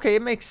it's like, okay,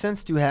 it makes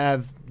sense to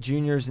have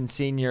juniors and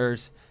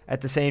seniors at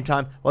the same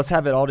time. Let's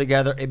have it all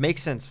together. It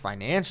makes sense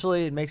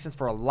financially. It makes sense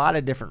for a lot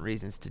of different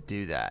reasons to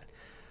do that.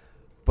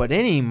 But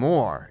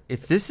anymore,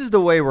 if this is the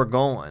way we're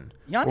going,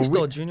 Yanni's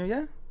still a junior,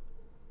 yeah.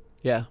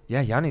 Yeah.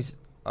 Yeah, Yanni's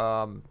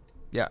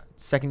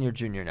second-year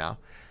junior now.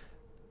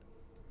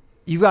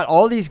 You've got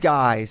all these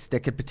guys that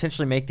could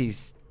potentially make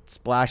these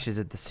splashes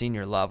at the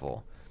senior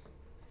level.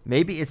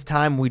 Maybe it's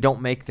time we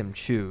don't make them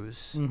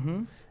choose,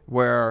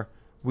 where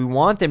we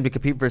want them to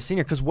compete for a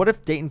senior. Because what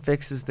if Dayton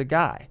Fix is the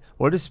guy?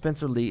 What if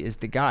Spencer Lee is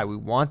the guy? We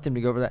want them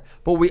to go for that.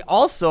 But we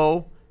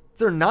also, if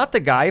they're not the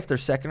guy, if they're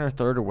second or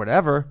third or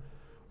whatever,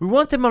 we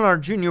want them on our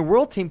junior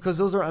world team because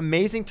those are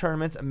amazing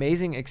tournaments,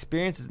 amazing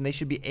experiences, and they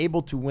should be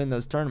able to win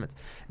those tournaments.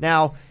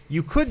 Now,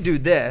 you could do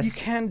this. You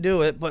can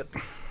do it, but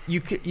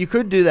You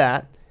could do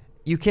that.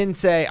 You can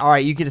say, all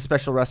right, you get a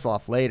special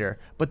wrestle-off later.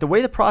 But the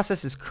way the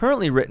process is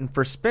currently written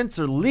for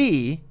Spencer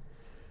Lee,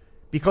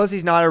 because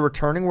he's not a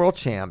returning world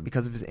champ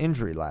because of his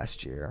injury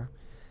last year,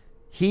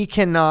 he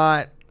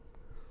cannot,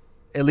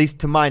 at least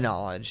to my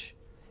knowledge,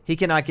 he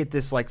cannot get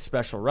this like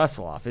special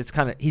wrestle-off. He's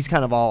kind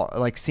of all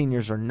like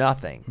seniors or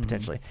nothing,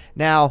 potentially.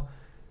 Now,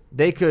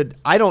 they could,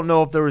 I don't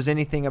know if there was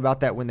anything about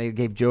that when they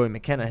gave Joey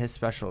McKenna his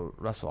special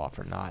wrestle-off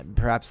or not.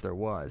 Perhaps there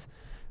was.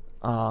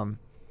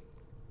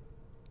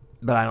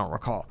 But I don't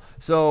recall.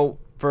 So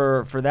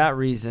for that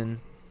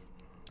reason,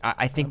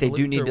 I think they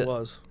do need to. There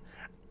was.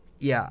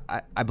 Yeah,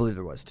 I believe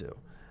there was too.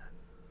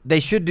 They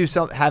should do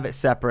have it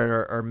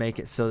separate or make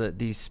it so that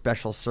these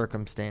special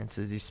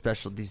circumstances,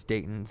 these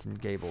Daytons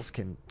and Gables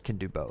can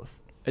do both.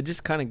 It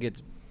just kind of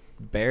gets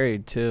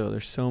buried too.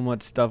 There's so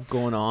much stuff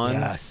going on.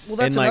 Yes. Well,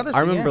 that's and another thing,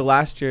 I remember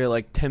last year,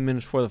 like 10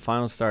 minutes before the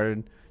finals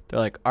started, they're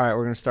like, "All right,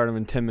 we're gonna start them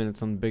in 10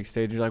 minutes on the big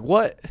stage." You're like,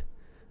 "What?"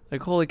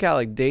 Like, holy cow!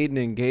 Like Dayton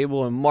and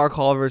Gable and Mark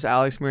Hall versus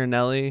Alex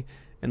Marinelli,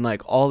 and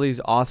like all these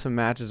awesome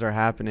matches are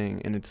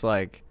happening, and it's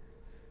like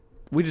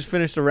we just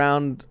finished a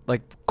round,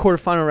 like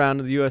quarterfinal round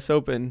of the U.S.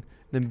 Open,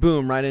 then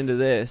boom, right into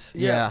this.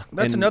 Yeah.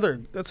 That's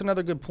another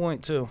good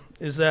point too.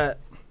 Is that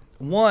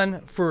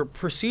one, for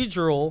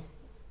procedural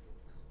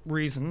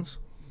reasons,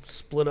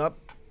 split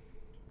up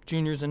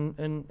juniors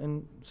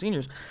and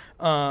seniors.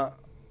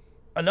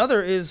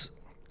 Another is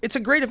it's a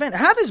great event.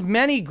 Have as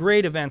many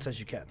great events as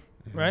you can,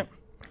 right?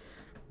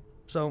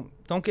 So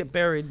don't get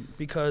buried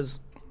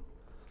because,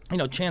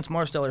 Chance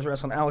Marsteller's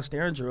wrestling Alex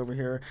Derringer over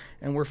here,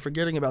 and we're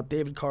forgetting about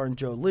David Carr and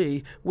Joe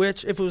Lee,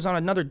 which, if it was on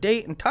another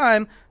date and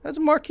time, that's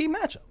a marquee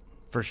matchup.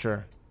 For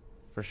sure.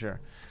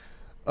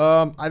 We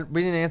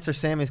didn't answer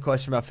Sammy's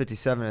question about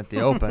 57 at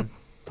the Open.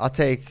 I'll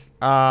take.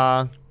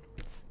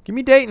 Give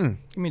me Dayton.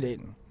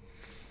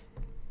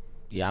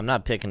 Yeah, I'm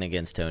not picking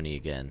against Tony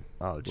again.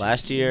 Oh, geez.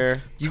 Last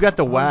year, You got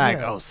the wag.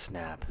 yeah. Oh,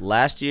 snap.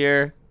 Last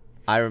year,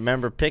 I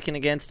remember picking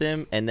against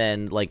him, and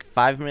then like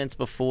 5 minutes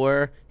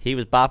before, he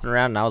was bopping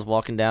around, and I was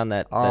walking down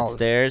that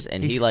stairs,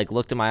 and he like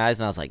looked in my eyes,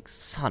 and I was like,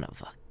 "Son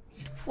of a,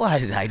 why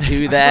did I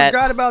do I that?"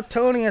 forgot about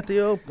Tony at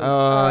the Open.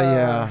 Oh,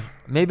 yeah.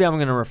 Maybe I'm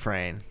going to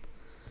refrain.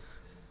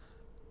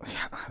 I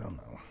don't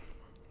know.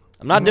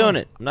 I'm not doing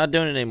it. I'm not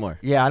doing it anymore.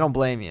 Yeah, I don't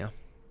blame you.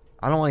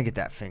 I don't want to get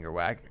that finger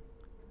wag.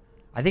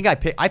 I think I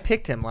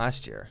picked him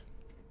last year.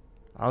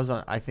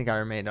 I think I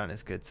remained on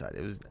his good side.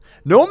 It was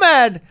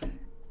Nomad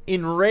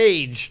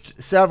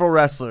enraged several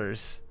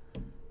wrestlers.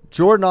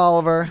 Jordan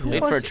Oliver.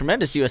 Made for a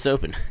tremendous U.S.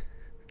 Open.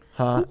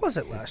 Who was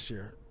it last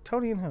year?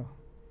 Tony and who?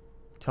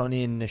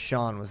 Tony and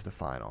Nishan was the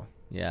final.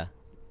 Yeah,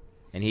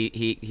 and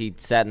he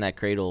sat in that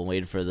cradle and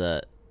waited for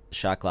the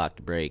shot clock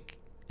to break,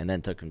 and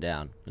then took him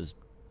down. It was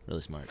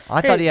really smart.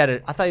 I thought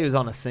he was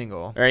on a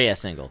single. Or yeah,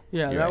 single.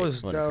 Yeah, You're that right.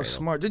 was Wasn't a cradle.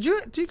 smart. Did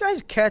you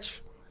guys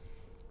catch?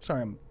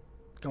 Sorry, I'm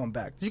going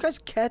back. Did you guys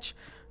catch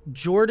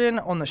Jordan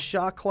on the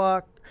shot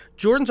clock?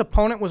 Jordan's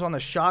opponent was on the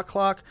shot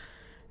clock,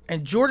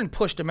 and Jordan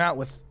pushed him out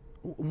with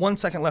 1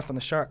 second left on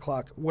the shot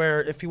clock.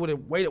 Where if he would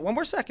have waited one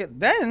more second,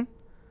 then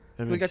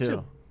we got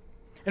two.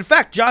 In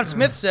fact, John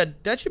Smith said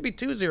that should be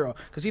 2-0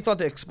 because he thought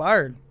they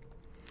expired.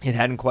 It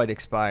hadn't quite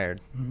expired.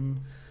 Mm-hmm.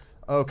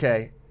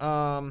 Okay.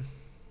 I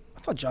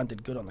thought John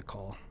did good on the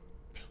call.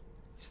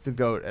 He's the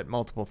GOAT at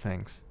multiple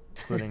things,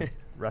 including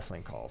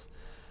wrestling calls.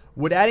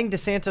 Would adding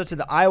DeSanto to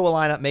the Iowa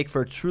lineup make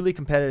for a truly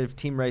competitive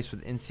team race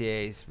with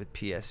NCAAs with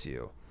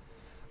PSU?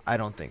 I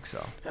don't think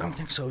so. I don't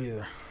think so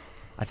either.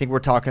 I think we're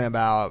talking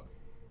about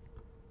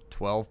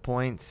 12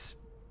 points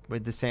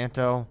with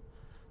DeSanto.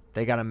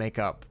 They got to make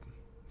up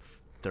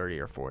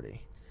 30 or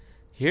 40.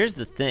 Here's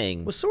the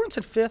thing. Was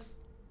Sorensen 5th?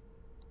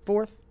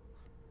 4th?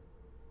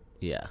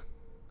 Yeah.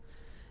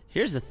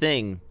 Here's the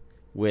thing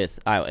with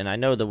Iowa, and I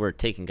know that we're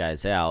taking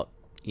guys out,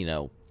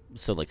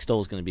 so like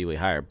Stoll's going to be way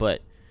higher,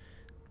 but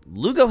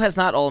Lugo has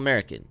not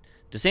All-American.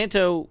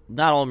 DeSanto,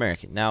 not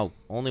All-American. Now,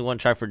 only one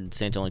try for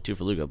DeSanto, only 2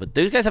 for Lugo, but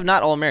those guys have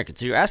not All-American,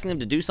 so you're asking them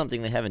to do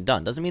something they haven't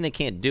done. Doesn't mean they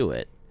can't do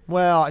it.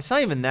 Well, it's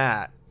not even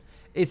that.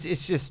 It's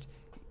just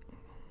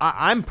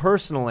I'm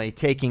personally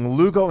taking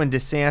Lugo and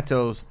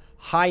DeSanto's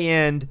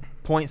high-end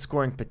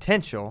point-scoring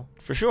potential.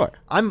 For sure.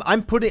 I'm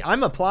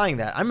applying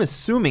that. I'm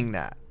assuming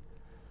that.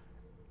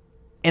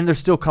 And they're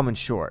still coming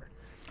short.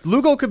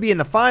 Lugo could be in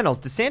the finals.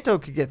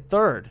 DeSanto could get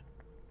third.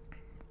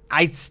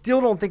 I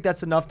still don't think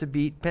that's enough to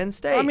beat Penn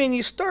State. I mean,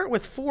 you start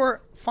with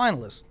 4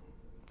 finalists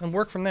and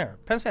work from there.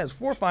 Penn State has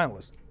 4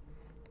 finalists.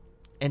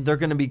 And they're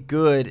going to be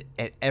good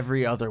at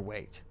every other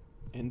weight.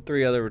 And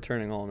 3 other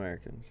returning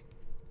All-Americans.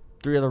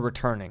 3 other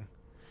returning.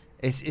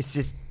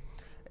 It's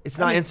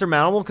not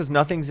insurmountable because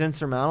nothing's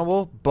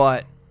insurmountable,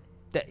 but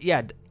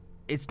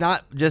it's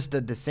not just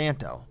a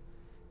DeSanto.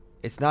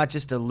 It's not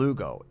just a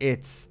Lugo.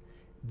 It's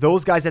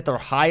those guys at their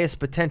highest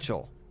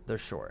potential, they're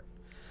short.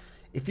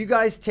 If you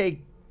guys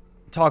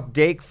talk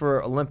Dake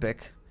for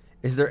Olympic,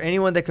 is there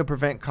anyone that could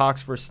prevent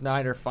Cox for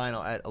Snyder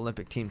final at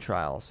Olympic team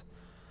trials?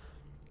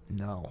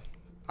 No.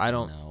 I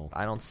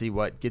don't see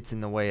what gets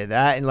in the way of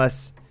that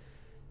unless,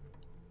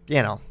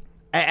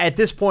 at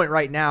this point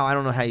right now, I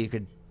don't know how you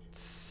could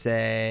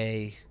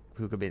say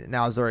who could be.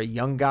 Now, is there a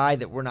young guy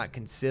that we're not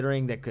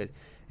considering that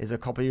is a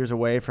couple years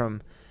away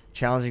from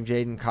challenging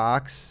Jaden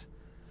Cox?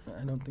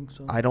 I don't think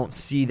so. I don't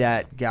see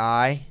that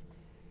guy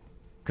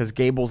because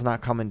Gable's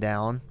not coming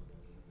down.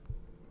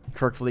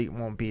 Kirkfleet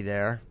won't be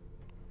there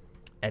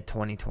at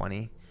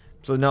 2020.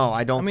 So, no,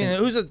 I don't I mean,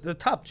 who's the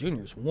top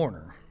juniors?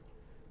 Warner.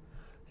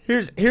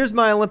 Here's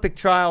my Olympic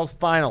trials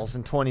finals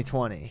in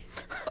 2020.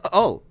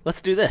 Oh,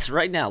 let's do this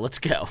right now. Let's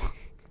go.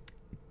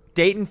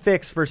 Dayton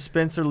Fix versus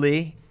Spencer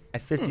Lee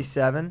at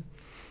 57.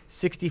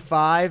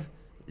 65,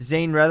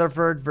 Zane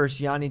Rutherford versus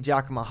Yanni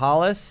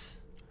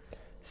Giacomo-Hollis.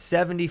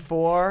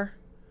 74,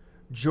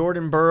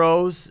 Jordan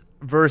Burroughs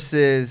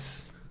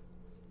versus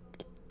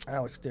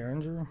Alex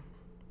Derringer.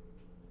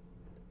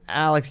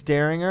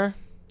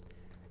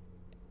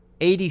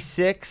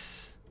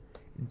 86,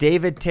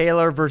 David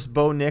Taylor versus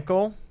Bo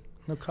Nickel.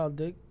 No Kyle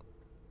Dake.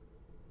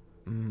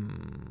 Where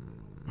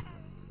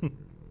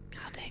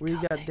you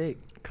got Dake?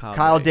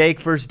 Kyle Dake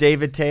versus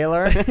David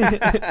Taylor.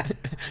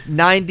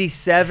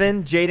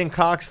 97, Jaden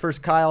Cox versus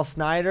Kyle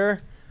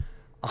Snyder.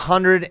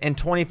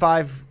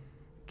 125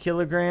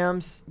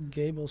 kilograms.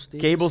 Gable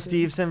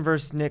Stevenson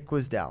versus Nick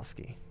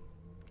Wisdowski.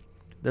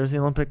 There's the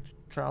Olympic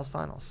trials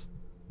finals.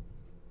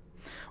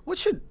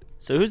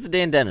 So who's the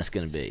Dan Dennis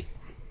going to be?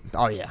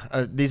 Oh,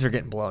 yeah. These are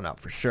getting blown up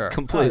for sure.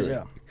 Completely. Oh,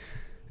 yeah.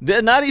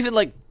 They're not even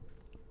like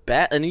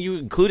bad. And you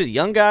included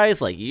young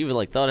guys. Like you even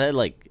like thought ahead.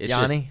 Like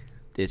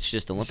it's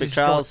just Olympic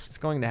trials. It's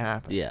going to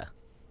happen. Yeah.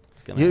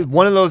 It's going to happen.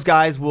 One of those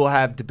guys will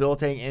have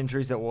debilitating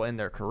injuries that will end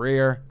their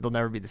career. They'll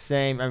never be the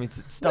same. I mean,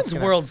 stuff's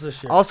When's Worlds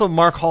this year? Also,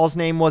 Mark Hall's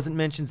name wasn't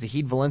mentioned.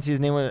 Zahid Valencia's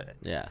name was.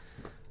 Yeah.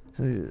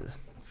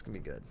 It's going to be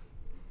good.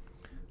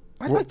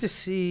 I'd like to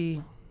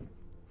see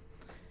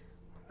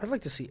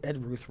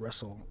Ed Ruth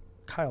wrestle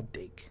Kyle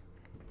Dake.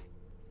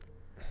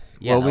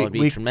 Yeah, Well, that would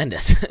be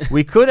tremendous.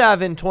 We could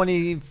have in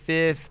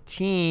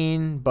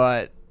 2015,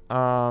 but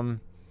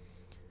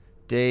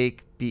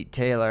Dake beat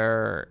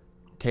Taylor.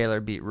 Taylor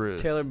beat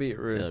Ruth. Taylor beat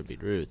Ruth.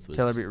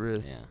 Taylor beat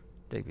Ruth. Yeah.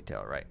 Dake beat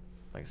Taylor, right.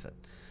 Like I said.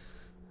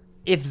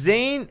 If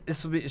Zane,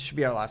 this should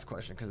be our last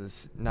question because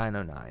it's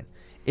 9:09.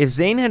 If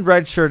Zane had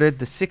redshirted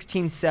the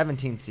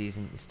 16-17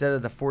 season instead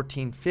of the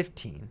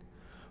 14-15,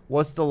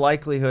 what's the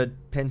likelihood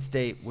Penn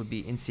State would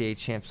be NCAA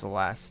champs the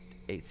last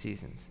 8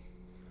 seasons?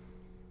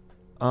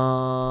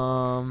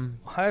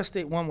 Ohio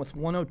State won with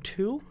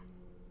 102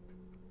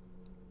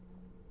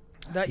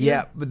 that year?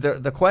 Yeah,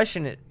 but the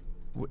question is,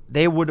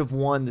 they would have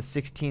won the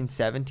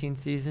 16-17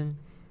 season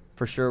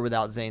for sure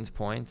without Zane's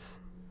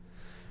points.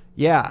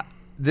 Yeah,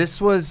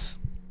 this was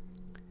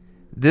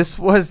the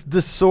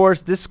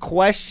source. This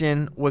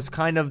question was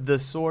kind of the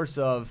source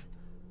of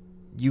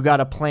you got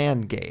a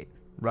plan gate,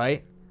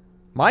 right?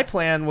 My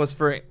plan was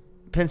for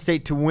Penn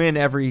State to win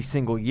every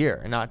single year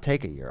and not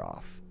take a year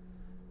off.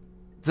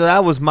 So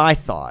that was my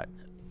thought.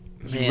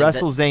 You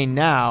wrestle Zane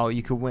now,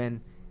 you could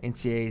win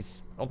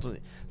NCAAs ultimately.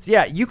 So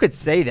yeah, you could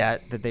say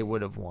that they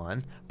would have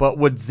won, but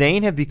would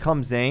Zane have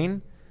become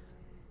Zane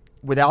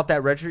without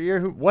that redshirt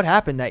year? What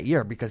happened that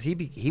year? Because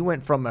he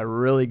went from a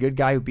really good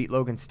guy who beat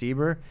Logan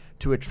Stieber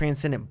to a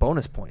transcendent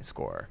bonus point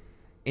scorer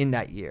in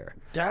that year.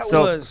 That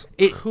was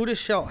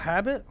Hudashelt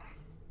Habit?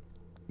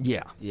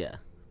 Yeah. Yeah.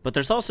 But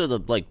there's also the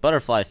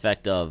butterfly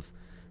effect of,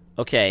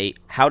 okay,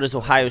 how does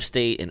Ohio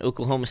State and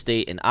Oklahoma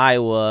State and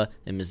Iowa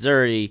and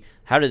Missouri,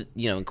 how did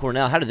in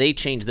Cornell? How do they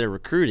change their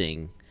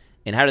recruiting,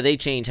 and how do they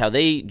change how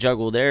they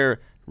juggle their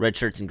red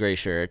shirts and gray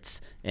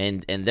shirts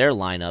and their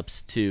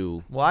lineups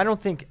to? Well, I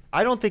don't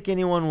think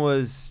anyone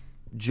was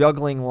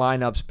juggling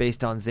lineups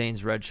based on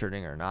Zane's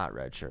redshirting or not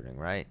redshirting,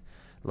 right?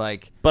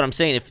 Like, but I'm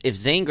saying if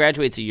Zane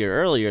graduates a year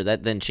earlier,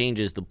 that then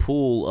changes the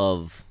pool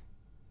of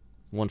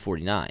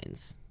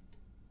 149s.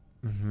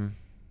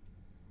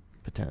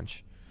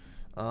 Potential.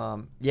 Yeah,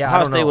 Ohio I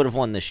don't State know. would have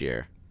won this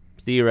year,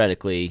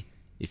 theoretically.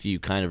 If you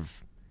kind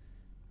of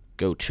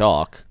go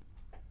chalk,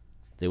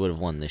 they would have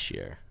won this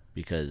year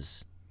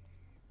because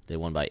they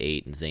won by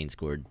 8 and Zane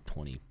scored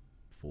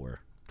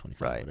 24,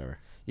 25, Right. whatever.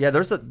 Yeah,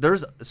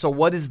 so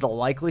what is the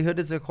likelihood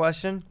is a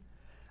question.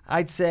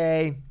 I'd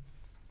say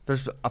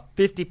there's a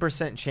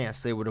 50%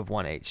 chance they would have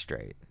won 8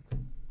 straight.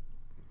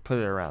 Put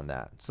it around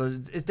that. So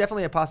it's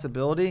definitely a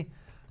possibility,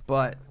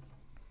 but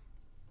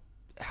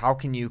how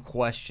can you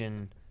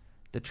question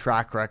the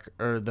track record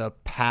or the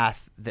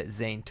path that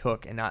Zane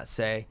took and not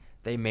say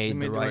they made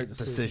the right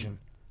decision?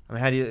 I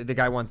mean, how do you, the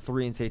guy won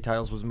 3 NCAA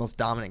titles, was the most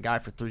dominant guy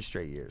for 3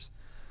 straight years.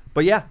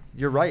 But yeah,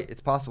 you're right.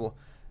 It's possible.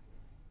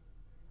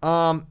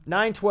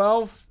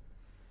 9-12.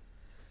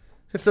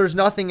 If there's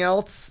nothing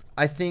else,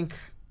 I think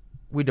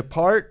we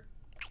depart.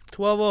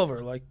 12 over,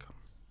 like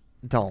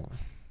Don't.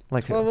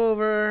 Like 12 who?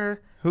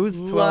 over.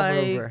 Who's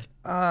 12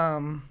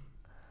 over?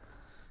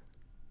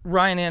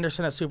 Ryan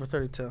Anderson at Super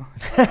 32.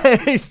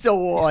 He still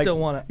won. still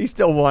won it. He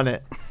still won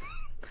it.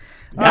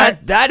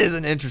 right. That is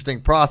an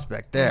interesting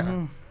prospect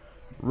there.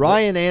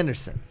 Ryan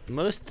Anderson. The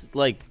most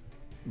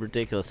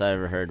ridiculous I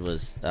ever heard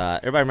was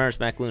everybody remembers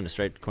Mac Lunas,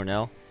 right?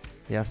 Cornell.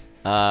 Yes.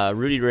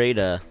 Rudy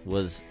Rada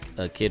was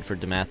a kid for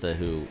DeMatha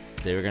who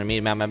they were going to meet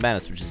him at Mount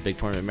Madness, which is a big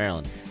tournament in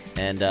Maryland.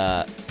 And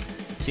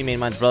teammate of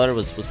mine's brother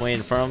was waiting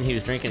in front of him. He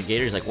was drinking a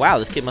Gator. He's like, wow,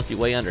 this kid must be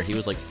way under. He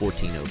was like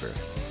 14 over.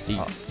 He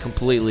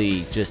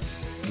completely just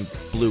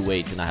blew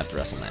weight to not have to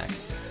wrestle Mac.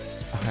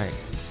 All right.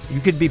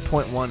 You could be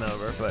 0.1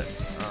 over, but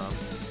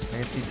I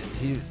guess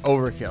he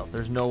overkill.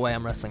 There's no way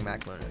I'm wrestling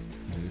Mac Lunas.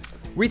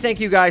 We thank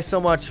you guys so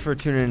much for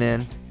tuning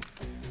in.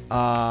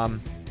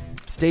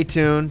 Stay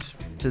tuned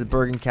to the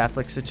Bergen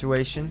Catholic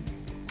situation.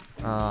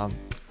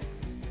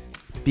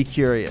 Be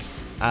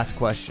curious. Ask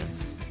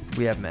questions.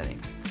 We have many.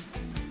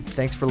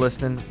 Thanks for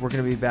listening. We're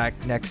going to be back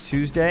next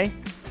Tuesday.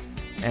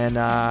 And,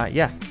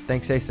 yeah,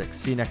 thanks, ASICS.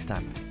 See you next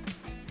time.